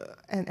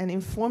and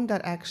inform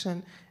that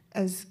action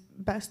as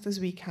best as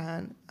we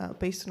can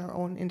based on our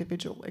own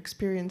individual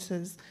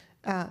experiences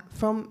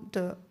from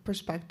the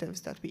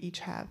perspectives that we each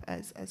have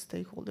as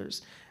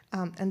stakeholders.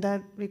 And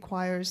that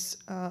requires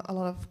a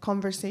lot of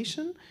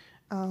conversation,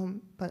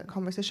 but a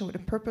conversation with a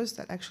purpose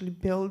that actually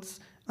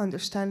builds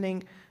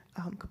understanding,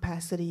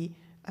 capacity,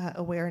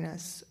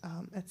 awareness,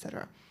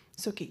 etc.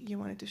 Suki, you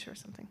wanted to share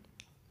something.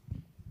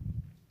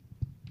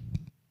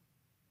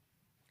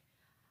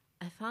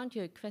 I found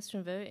your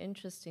question very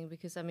interesting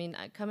because, I mean,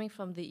 coming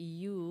from the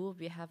EU,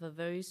 we have a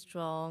very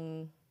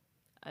strong,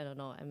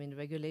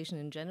 regulation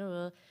in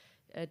general,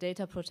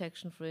 data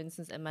protection, for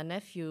instance. And my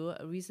nephew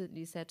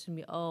recently said to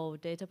me, oh,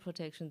 data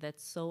protection,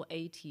 that's so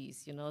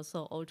 80s,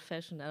 so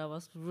old-fashioned. And I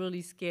was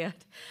really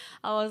scared.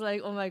 I was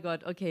like, oh, my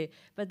God, okay.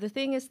 But the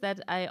thing is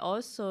that I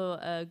also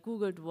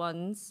Googled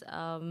once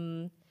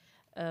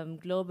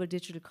Global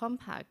Digital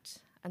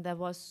Compact, and there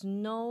was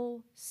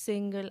no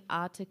single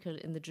article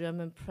in the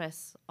German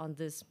press on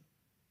this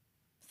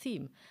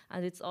theme.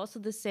 And it's also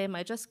the same,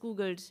 I just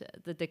Googled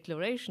the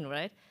declaration,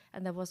 right?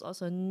 And there was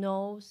also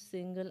no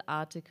single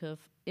article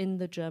in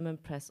the German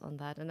press on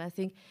that. And I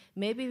think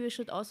maybe we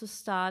should also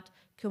start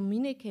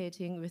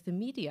communicating with the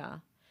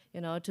media,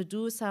 to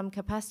do some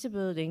capacity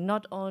building,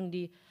 not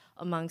only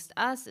amongst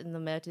us in the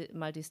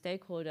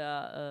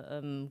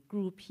multi-stakeholder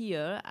group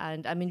here.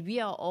 And I mean, we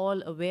are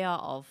all aware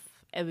of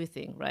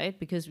everything, right?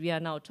 Because we are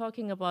now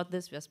talking about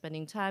this, we are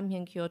spending time here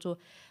in Kyoto,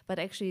 but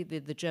actually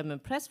the German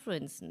press, for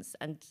instance,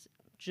 and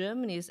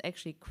Germany is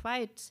actually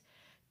quite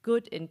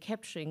good in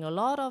capturing a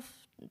lot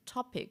of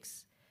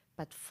topics,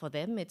 but for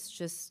them it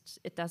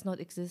does not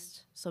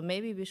exist. So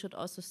maybe we should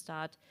also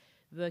start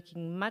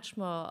working much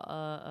more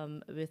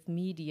with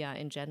media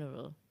in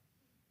general.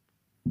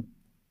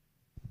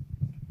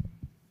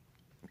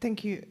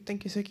 Thank you,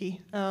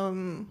 Suki.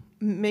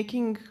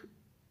 Making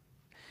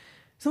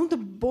some of the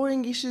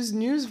boring issues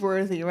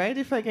newsworthy, right?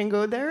 If I can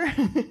go there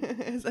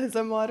as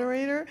a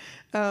moderator.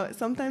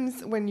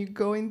 Sometimes when you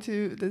go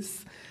into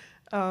this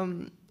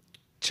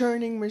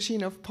churning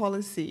machine of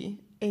policy,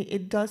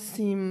 it does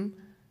seem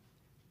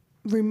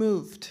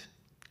removed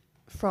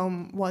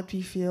from what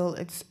we feel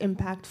it's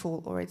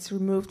impactful, or it's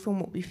removed from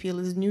what we feel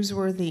is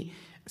newsworthy,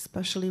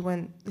 especially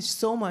when there's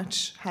so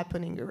much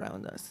happening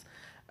around us.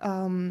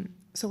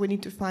 So we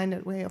need to find a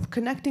way of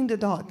connecting the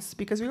dots,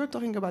 because we were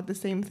talking about the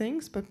same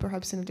things, but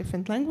perhaps in a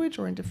different language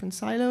or in different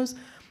silos.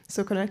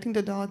 So connecting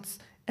the dots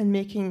and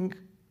making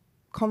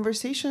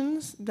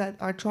conversations that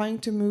are trying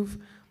to move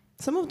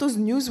some of those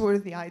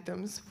newsworthy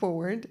items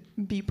forward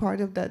be part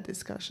of that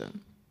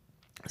discussion.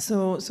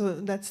 So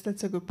that's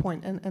a good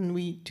point, and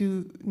we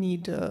do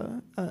need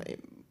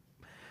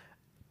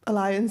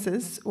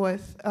alliances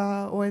with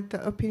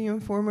the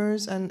opinion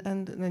formers and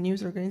the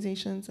news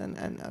organizations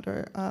and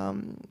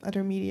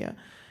other media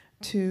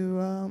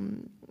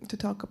to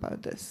talk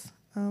about this.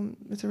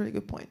 It's a really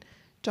good point.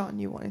 John,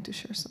 you wanted to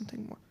share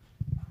something more.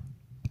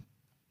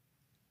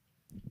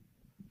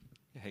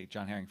 Hey,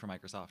 John Herring from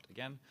Microsoft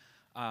again.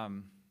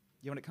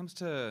 When it comes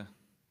to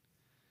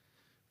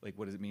like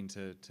what does it mean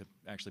to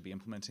actually be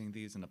implementing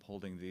these and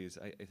upholding these?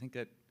 I think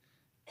that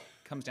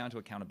comes down to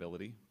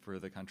accountability for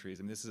the countries.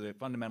 I mean, this is a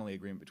fundamentally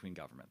agreement between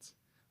governments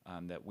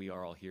that we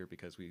are all here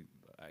because we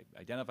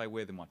identify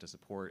with and want to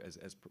support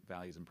as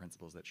values and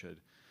principles that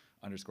should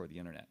underscore the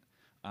internet.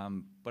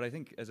 But I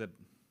think as a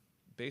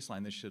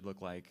baseline, this should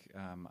look like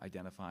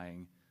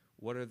identifying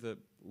what are the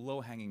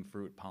low-hanging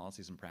fruit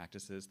policies and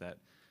practices that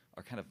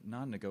are kind of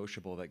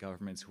non-negotiable that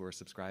governments who are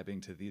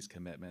subscribing to these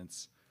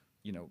commitments,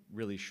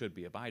 really should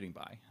be abiding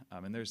by.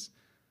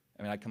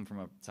 And I come from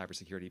a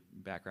cybersecurity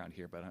background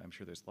here, but I'm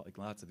sure there's like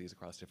lots of these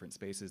across different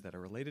spaces that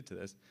are related to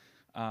this.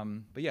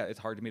 But yeah, it's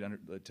hard to meet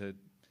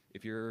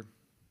if you're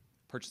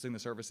purchasing the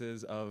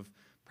services of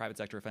private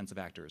sector offensive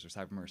actors or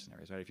cyber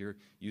mercenaries, right? If you're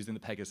using the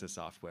Pegasus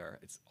software,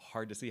 it's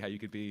hard to see how you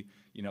could be,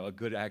 a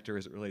good actor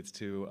as it relates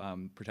to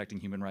protecting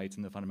human rights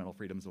and the fundamental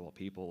freedoms of all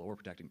people or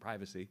protecting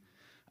privacy.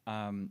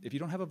 If you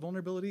don't have a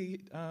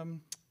vulnerability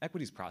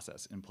equities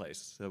process in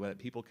place so that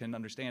people can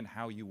understand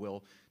how you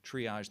will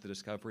triage the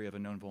discovery of a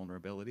known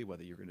vulnerability,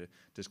 whether you're going to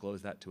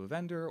disclose that to a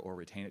vendor or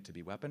retain it to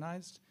be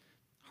weaponized,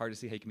 hard to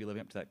see how you can be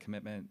living up to that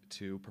commitment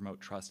to promote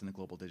trust in the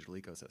global digital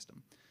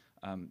ecosystem.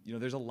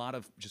 There's a lot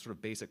of just sort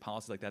of basic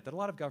policies like that a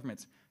lot of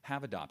governments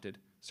have adopted,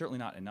 certainly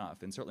not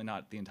enough, and certainly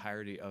not the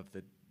entirety of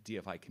the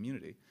DFI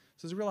community.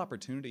 So there's a real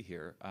opportunity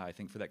here, I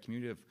think, for that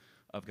community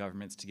of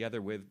governments,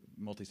 together with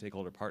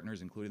multi-stakeholder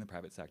partners, including the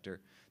private sector,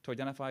 to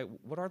identify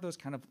what are those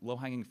kind of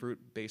low-hanging fruit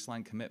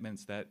baseline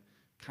commitments that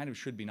kind of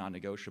should be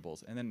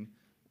non-negotiables, and then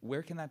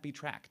where can that be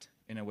tracked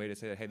in a way to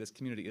say that, hey, this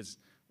community is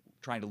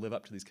trying to live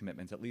up to these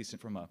commitments, at least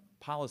from a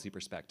policy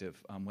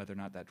perspective. Whether or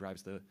not that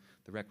drives the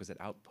requisite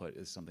output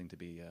is something to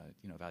be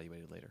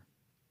evaluated later.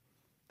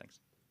 Thanks.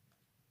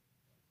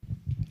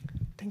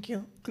 Thank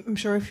you. I'm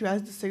sure if you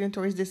ask the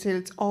signatories, they say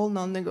it's all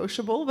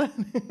non-negotiable, but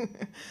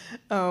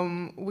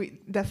we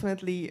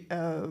definitely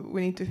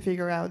we need to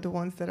figure out the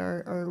ones that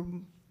are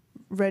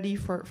ready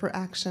for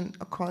action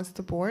across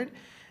the board,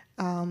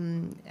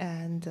 and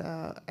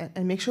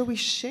make sure we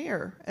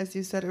share, as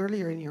you said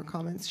earlier in your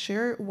comments,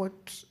 share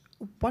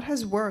what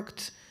has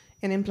worked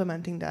in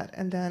implementing that,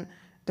 and then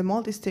the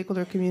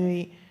multi-stakeholder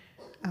community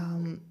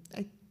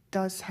it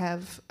does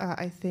have,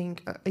 I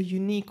think, a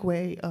unique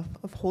way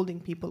of holding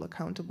people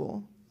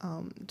accountable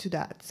to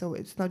that. So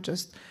it's not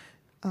just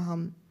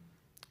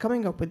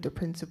coming up with the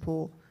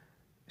principle,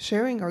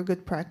 sharing our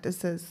good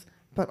practices,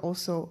 but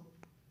also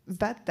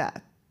vet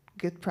that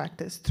good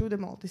practice through the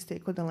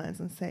multi-stakeholder lens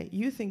and say,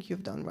 you think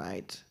you've done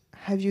right.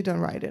 Have you done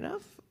right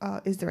enough?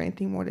 Is there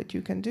anything more that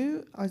you can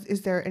do?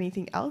 Is there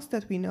anything else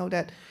that we know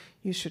that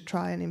you should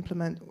try and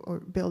implement or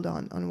build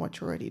on what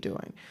you're already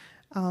doing?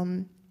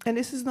 And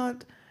this is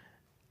not,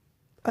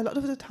 a lot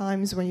of the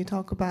times when you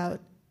talk about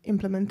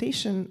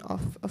implementation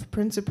of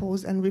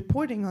principles and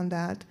reporting on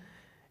that,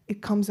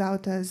 it comes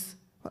out as,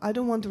 well, I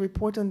don't want to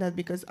report on that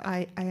because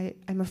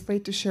I'm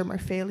afraid to share my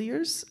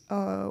failures,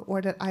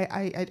 or that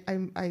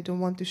I don't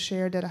want to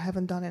share that I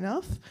haven't done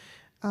enough.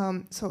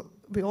 So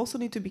we also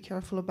need to be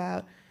careful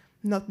about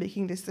not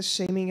making this a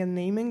shaming and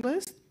naming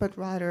list, but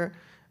rather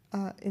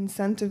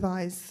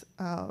incentivize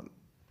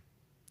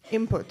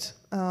input.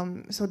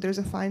 So there's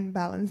a fine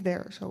balance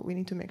there. So we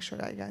need to make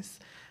sure, I guess,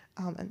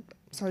 and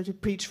sorry to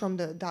preach from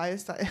the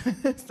dais,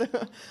 that's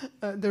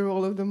the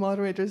role of the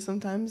moderators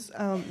sometimes,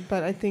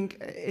 but I think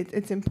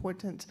it's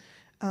important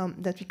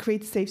that we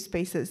create safe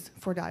spaces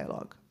for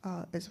dialogue,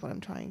 is what I'm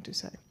trying to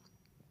say.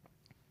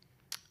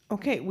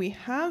 Okay, we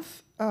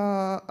have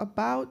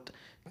about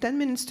 10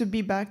 minutes to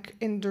be back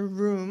in the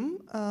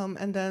room,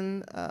 and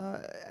then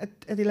at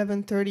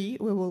 11:30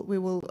 we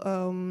will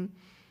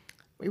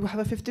have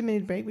a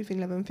 15-minute break between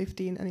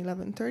 11:15 and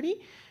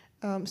 11:30.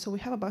 So we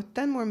have about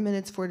 10 more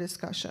minutes for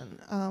discussion.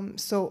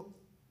 So,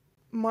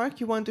 Mark,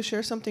 you want to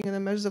share something in the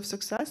measures of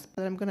success,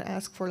 but I'm going to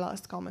ask for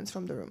last comments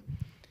from the room.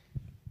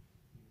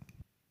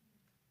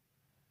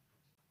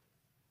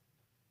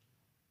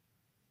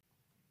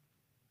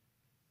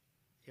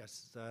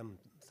 Yes,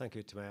 thank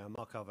you, Tamara.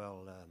 Mark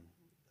Arvell,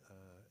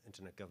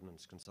 Internet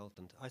Governance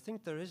Consultant. I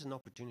think there is an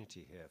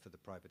opportunity here for the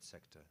private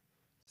sector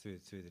through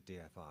the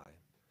DFI,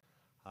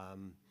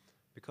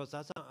 because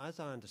as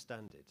I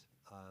understand it,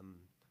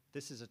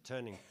 this is a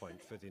turning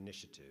point for the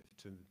initiative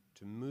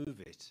to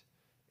move it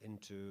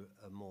into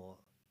a more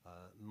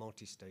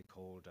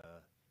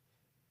multi-stakeholder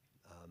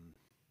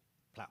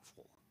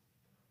platform.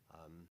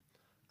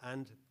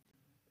 And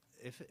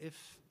if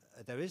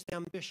there is the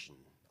ambition,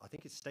 I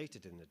think it's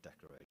stated in the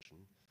declaration,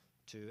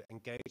 to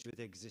engage with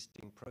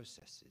existing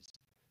processes,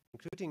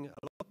 including a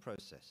lot of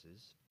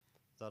processes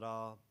that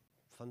are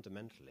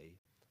fundamentally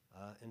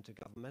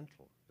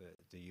intergovernmental.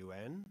 The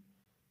UN,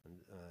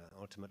 and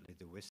ultimately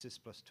the WSIS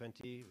plus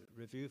 20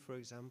 review, for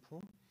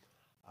example,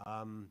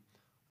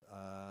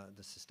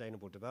 the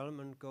Sustainable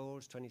Development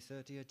Goals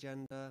 2030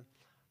 agenda,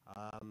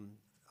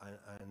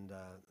 and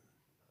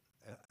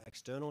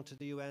external to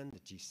the UN, the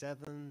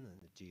G7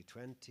 and the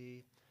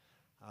G20,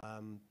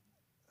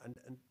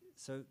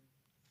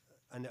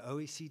 and the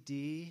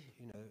OECD,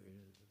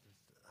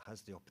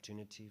 has the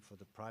opportunity for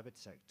the private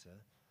sector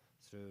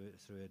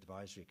through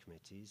advisory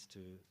committees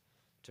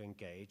to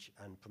engage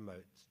and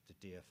promote the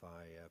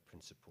DFI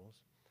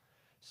principles.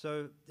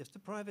 So if the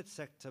private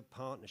sector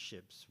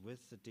partnerships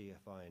with the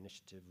DFI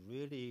initiative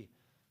really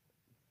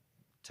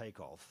take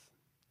off,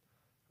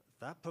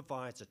 that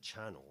provides a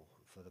channel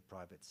for the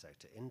private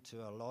sector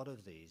into a lot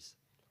of these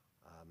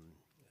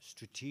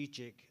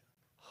strategic,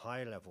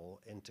 high-level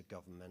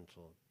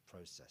intergovernmental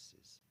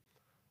processes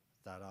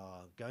that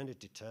are going to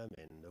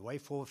determine the way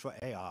forward for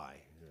AI.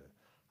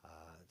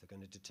 They're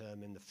going to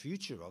determine the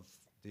future of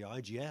the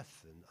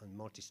IGF and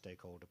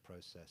multi-stakeholder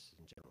process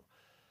in general.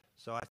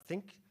 So I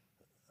think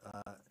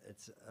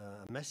it's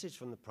a message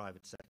from the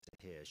private sector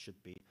here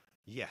should be,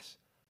 yes,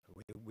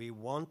 we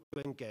want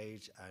to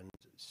engage and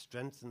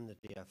strengthen the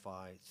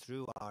DFI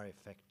through our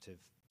effective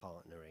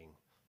partnering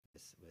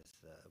with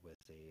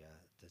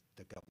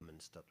the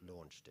governments that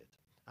launched it,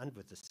 and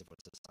with the civil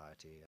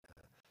society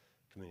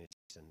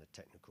communities and the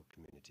technical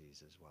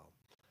communities as well.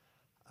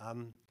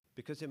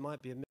 Because it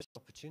might be a missed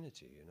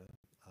opportunity, you know,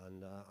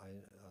 and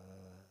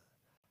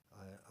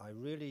I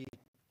really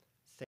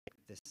think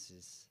this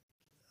is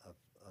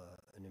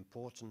an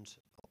important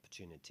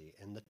opportunity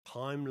in the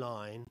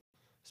timeline,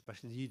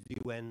 especially the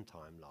UN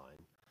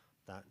timeline,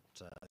 that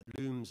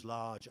looms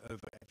large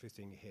over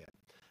everything here.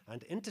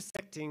 And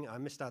intersecting, I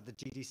missed out the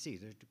GDC,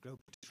 the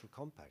Global Digital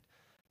Compact,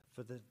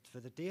 for the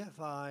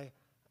DFI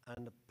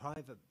and the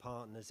private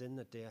partners in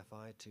the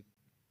DFI to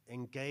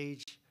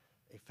engage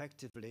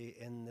effectively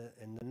in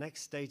the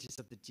next stages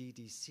of the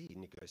GDC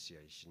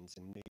negotiations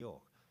in New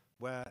York,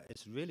 where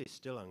it's really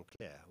still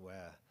unclear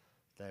where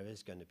there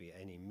is going to be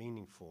any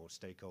meaningful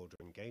stakeholder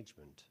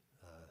engagement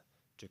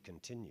to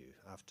continue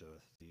after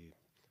the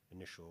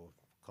initial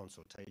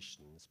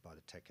consultations by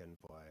the tech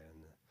envoy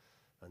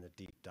and the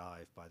deep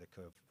dives by the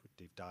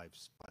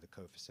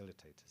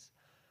co-facilitators.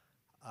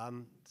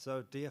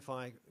 So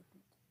DFI,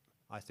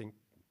 I think,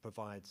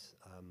 provides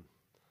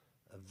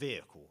a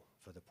vehicle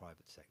for the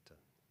private sector.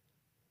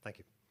 Thank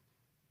you.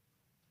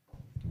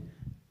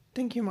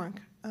 Thank you,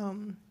 Mark.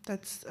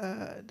 That's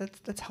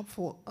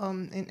helpful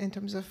in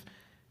terms of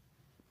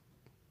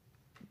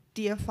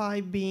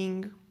DFI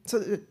being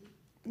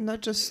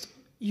not just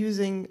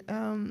using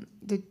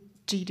the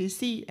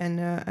GDC and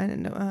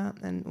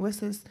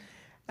WSIS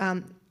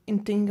in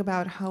thinking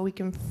about how we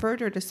can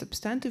further the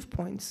substantive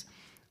points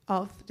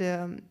of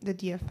the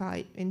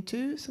DFI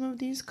into some of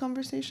these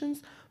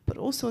conversations, but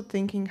also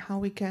thinking how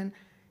we can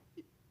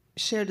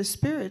share the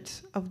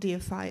spirit of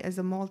DFI as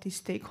a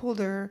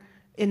multi-stakeholder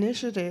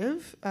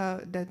initiative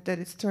that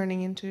it's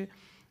turning into,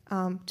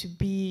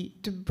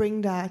 to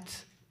bring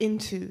that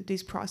into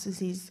these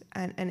processes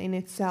and in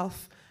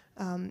itself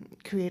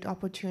create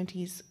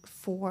opportunities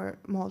for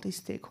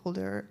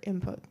multi-stakeholder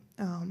input.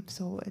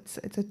 So it's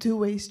a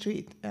two-way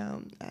street,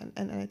 and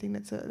I think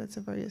that's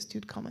a very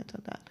astute comment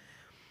on that.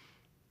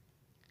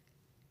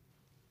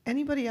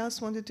 Anybody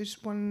else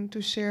want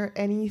to share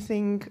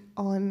anything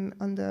on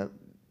the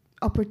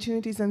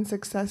opportunities and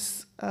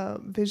success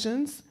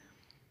visions?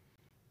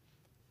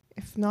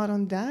 If not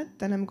on that,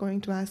 then I'm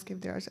going to ask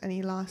if there's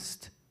any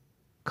last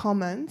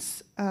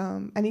comments,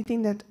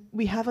 anything that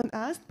we haven't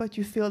asked but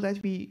you feel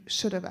that we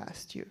should have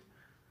asked you.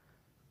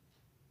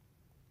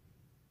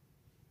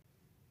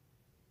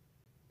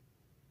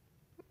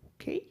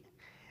 Okay,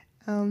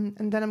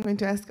 and then I'm going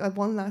to ask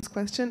one last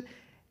question.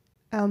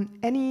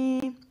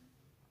 Any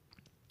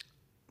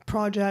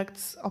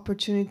projects,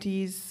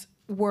 opportunities,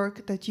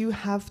 work that you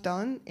have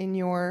done in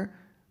your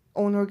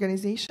own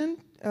organization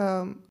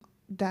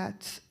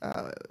that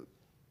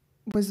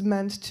was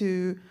meant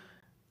to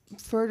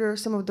further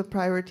some of the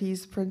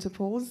priorities,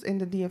 principles in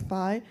the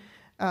DFI?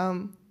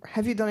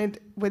 Have you done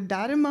it with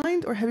that in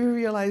mind, or have you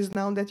realized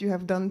now that you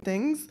have done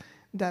things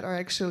that are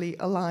actually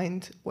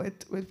aligned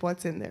with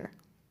what's in there?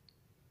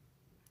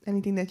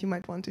 Anything that you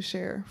might want to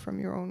share from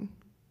your own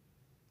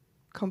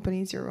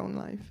companies, your own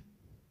life?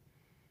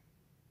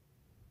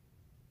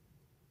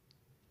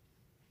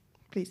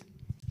 Please.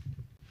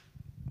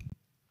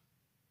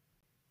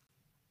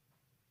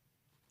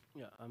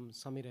 Yeah, I'm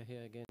Samira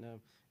here again.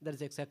 That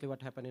is exactly what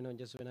happened,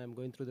 just when I'm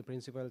going through the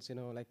principles,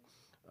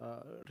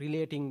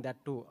 relating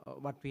that to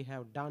what we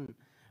have done.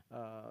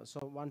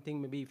 So one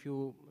thing, maybe if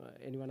you,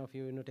 any one of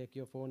you, take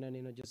your phone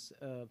and, just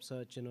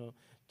search,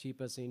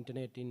 cheapest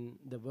internet in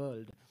the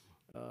world,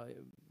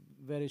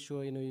 very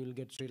sure, you'll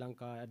get Sri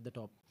Lanka at the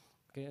top.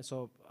 Okay,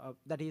 so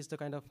that is the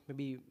kind of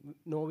maybe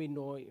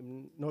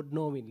not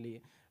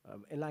knowingly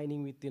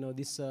aligning with,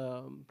 these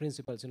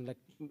principles.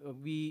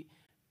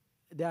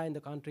 There in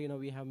the country,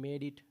 we have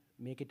make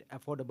it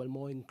affordable,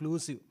 more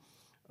inclusive,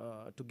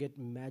 to get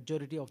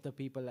majority of the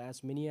people,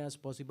 as many as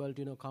possible,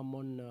 to come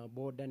on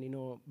board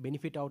and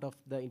benefit out of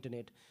the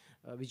internet,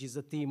 which is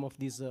the theme of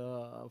this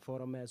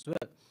forum as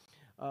well.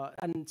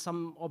 And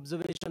some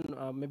observation,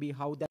 maybe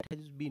how that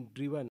has been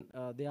driven.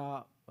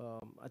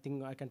 I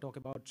think I can talk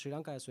about Sri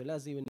Lanka as well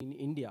as even in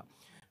India,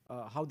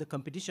 how the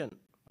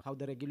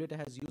regulator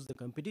has used the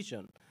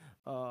competition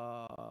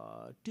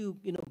to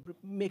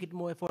make it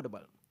more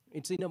affordable.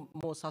 It's in a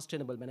more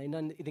sustainable manner.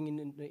 I think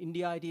in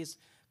India, it is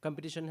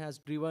competition has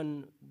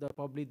driven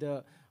probably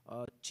the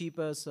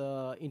cheapest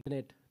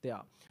internet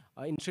there.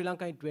 In Sri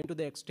Lanka, it went to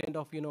the extent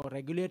of,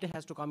 regulator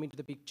has to come into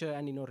the picture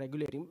and,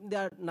 regulating. They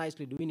are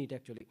nicely doing it,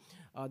 actually.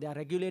 They are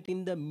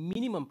regulating the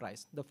minimum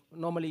price.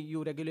 Normally,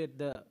 you regulate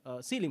the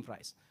ceiling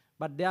price.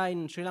 But they are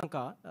in Sri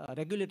Lanka,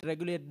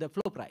 regulate the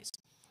floor price.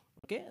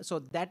 Okay, so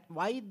that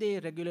why they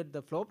regulate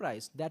the floor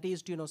price, that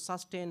is to,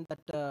 sustain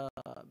that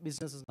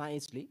businesses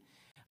nicely,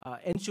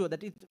 ensure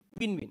that it's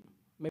win-win.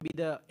 Maybe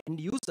the end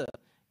user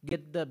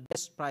get the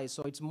best price,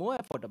 so it's more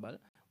affordable.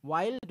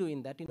 While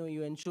doing that,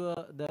 you ensure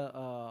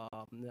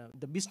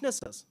the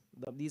businesses,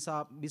 these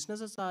are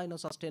businesses are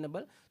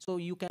sustainable, so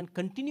you can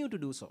continue to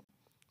do so.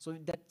 So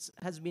that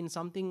has been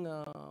something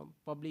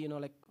probably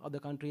like other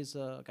countries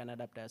can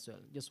adapt as well.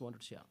 Just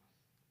wanted to share.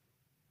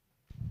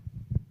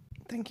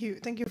 Thank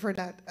you for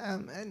that.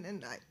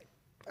 And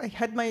I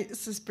had my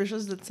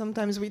suspicions that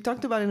sometimes we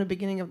talked about in the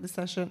beginning of the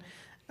session,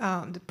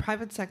 the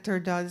private sector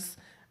does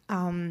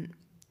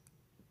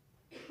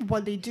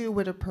what they do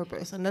with a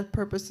purpose, and that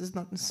purpose is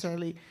not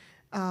necessarily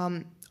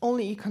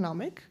only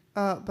economic,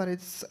 but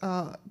it's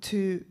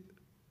to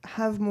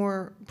have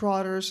more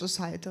broader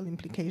societal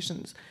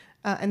implications.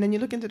 And then you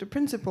look into the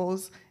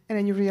principles, and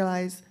then you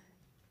realize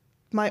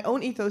my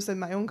own ethos and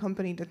my own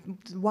company, that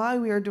why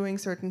we are doing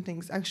certain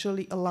things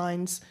actually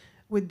aligns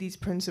with these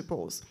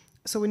principles.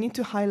 So we need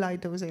to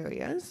highlight those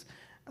areas.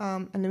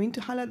 And we need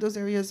to highlight those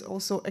areas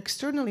also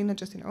externally, not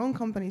just in our own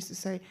companies, to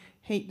say,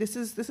 hey, this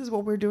is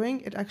what we're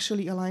doing. It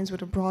actually aligns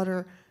with a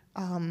broader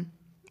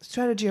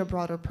strategy, a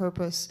broader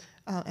purpose,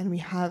 and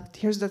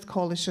here's that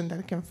coalition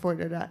that can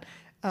further that.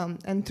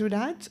 And through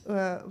that,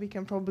 we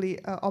can probably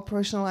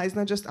operationalize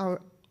not just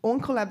our own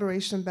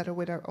collaboration better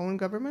with our own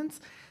governments,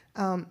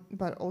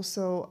 but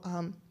also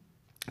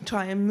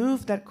try and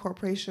move that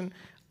cooperation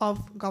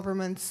of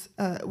governments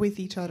with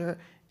each other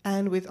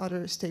and with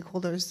other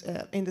stakeholders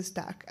in the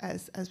stack,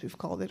 as we've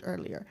called it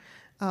earlier.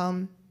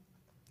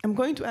 I'm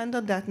going to end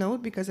on that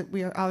note because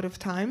we are out of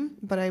time,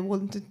 but I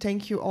want to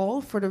thank you all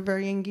for the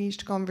very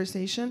engaged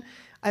conversation.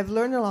 I've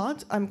learned a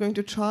lot. I'm going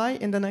to try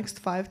in the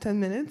next 5-10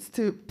 minutes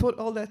to put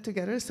all that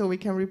together so we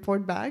can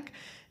report back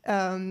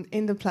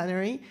in the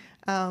plenary.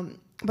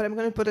 But I'm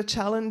going to put a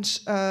challenge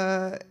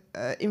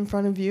in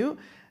front of you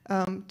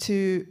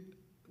to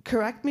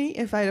correct me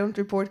if I don't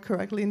report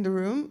correctly in the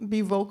room.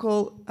 Be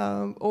vocal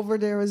over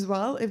there as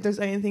well. If there's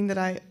anything that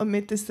I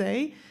omit to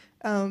say,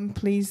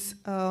 please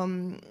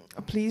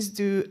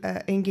do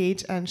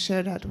engage and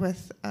share that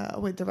with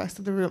the rest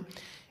of the room.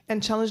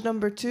 And challenge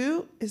number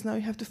 2 is now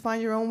you have to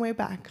find your own way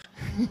back.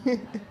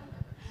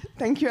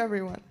 Thank you,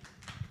 everyone.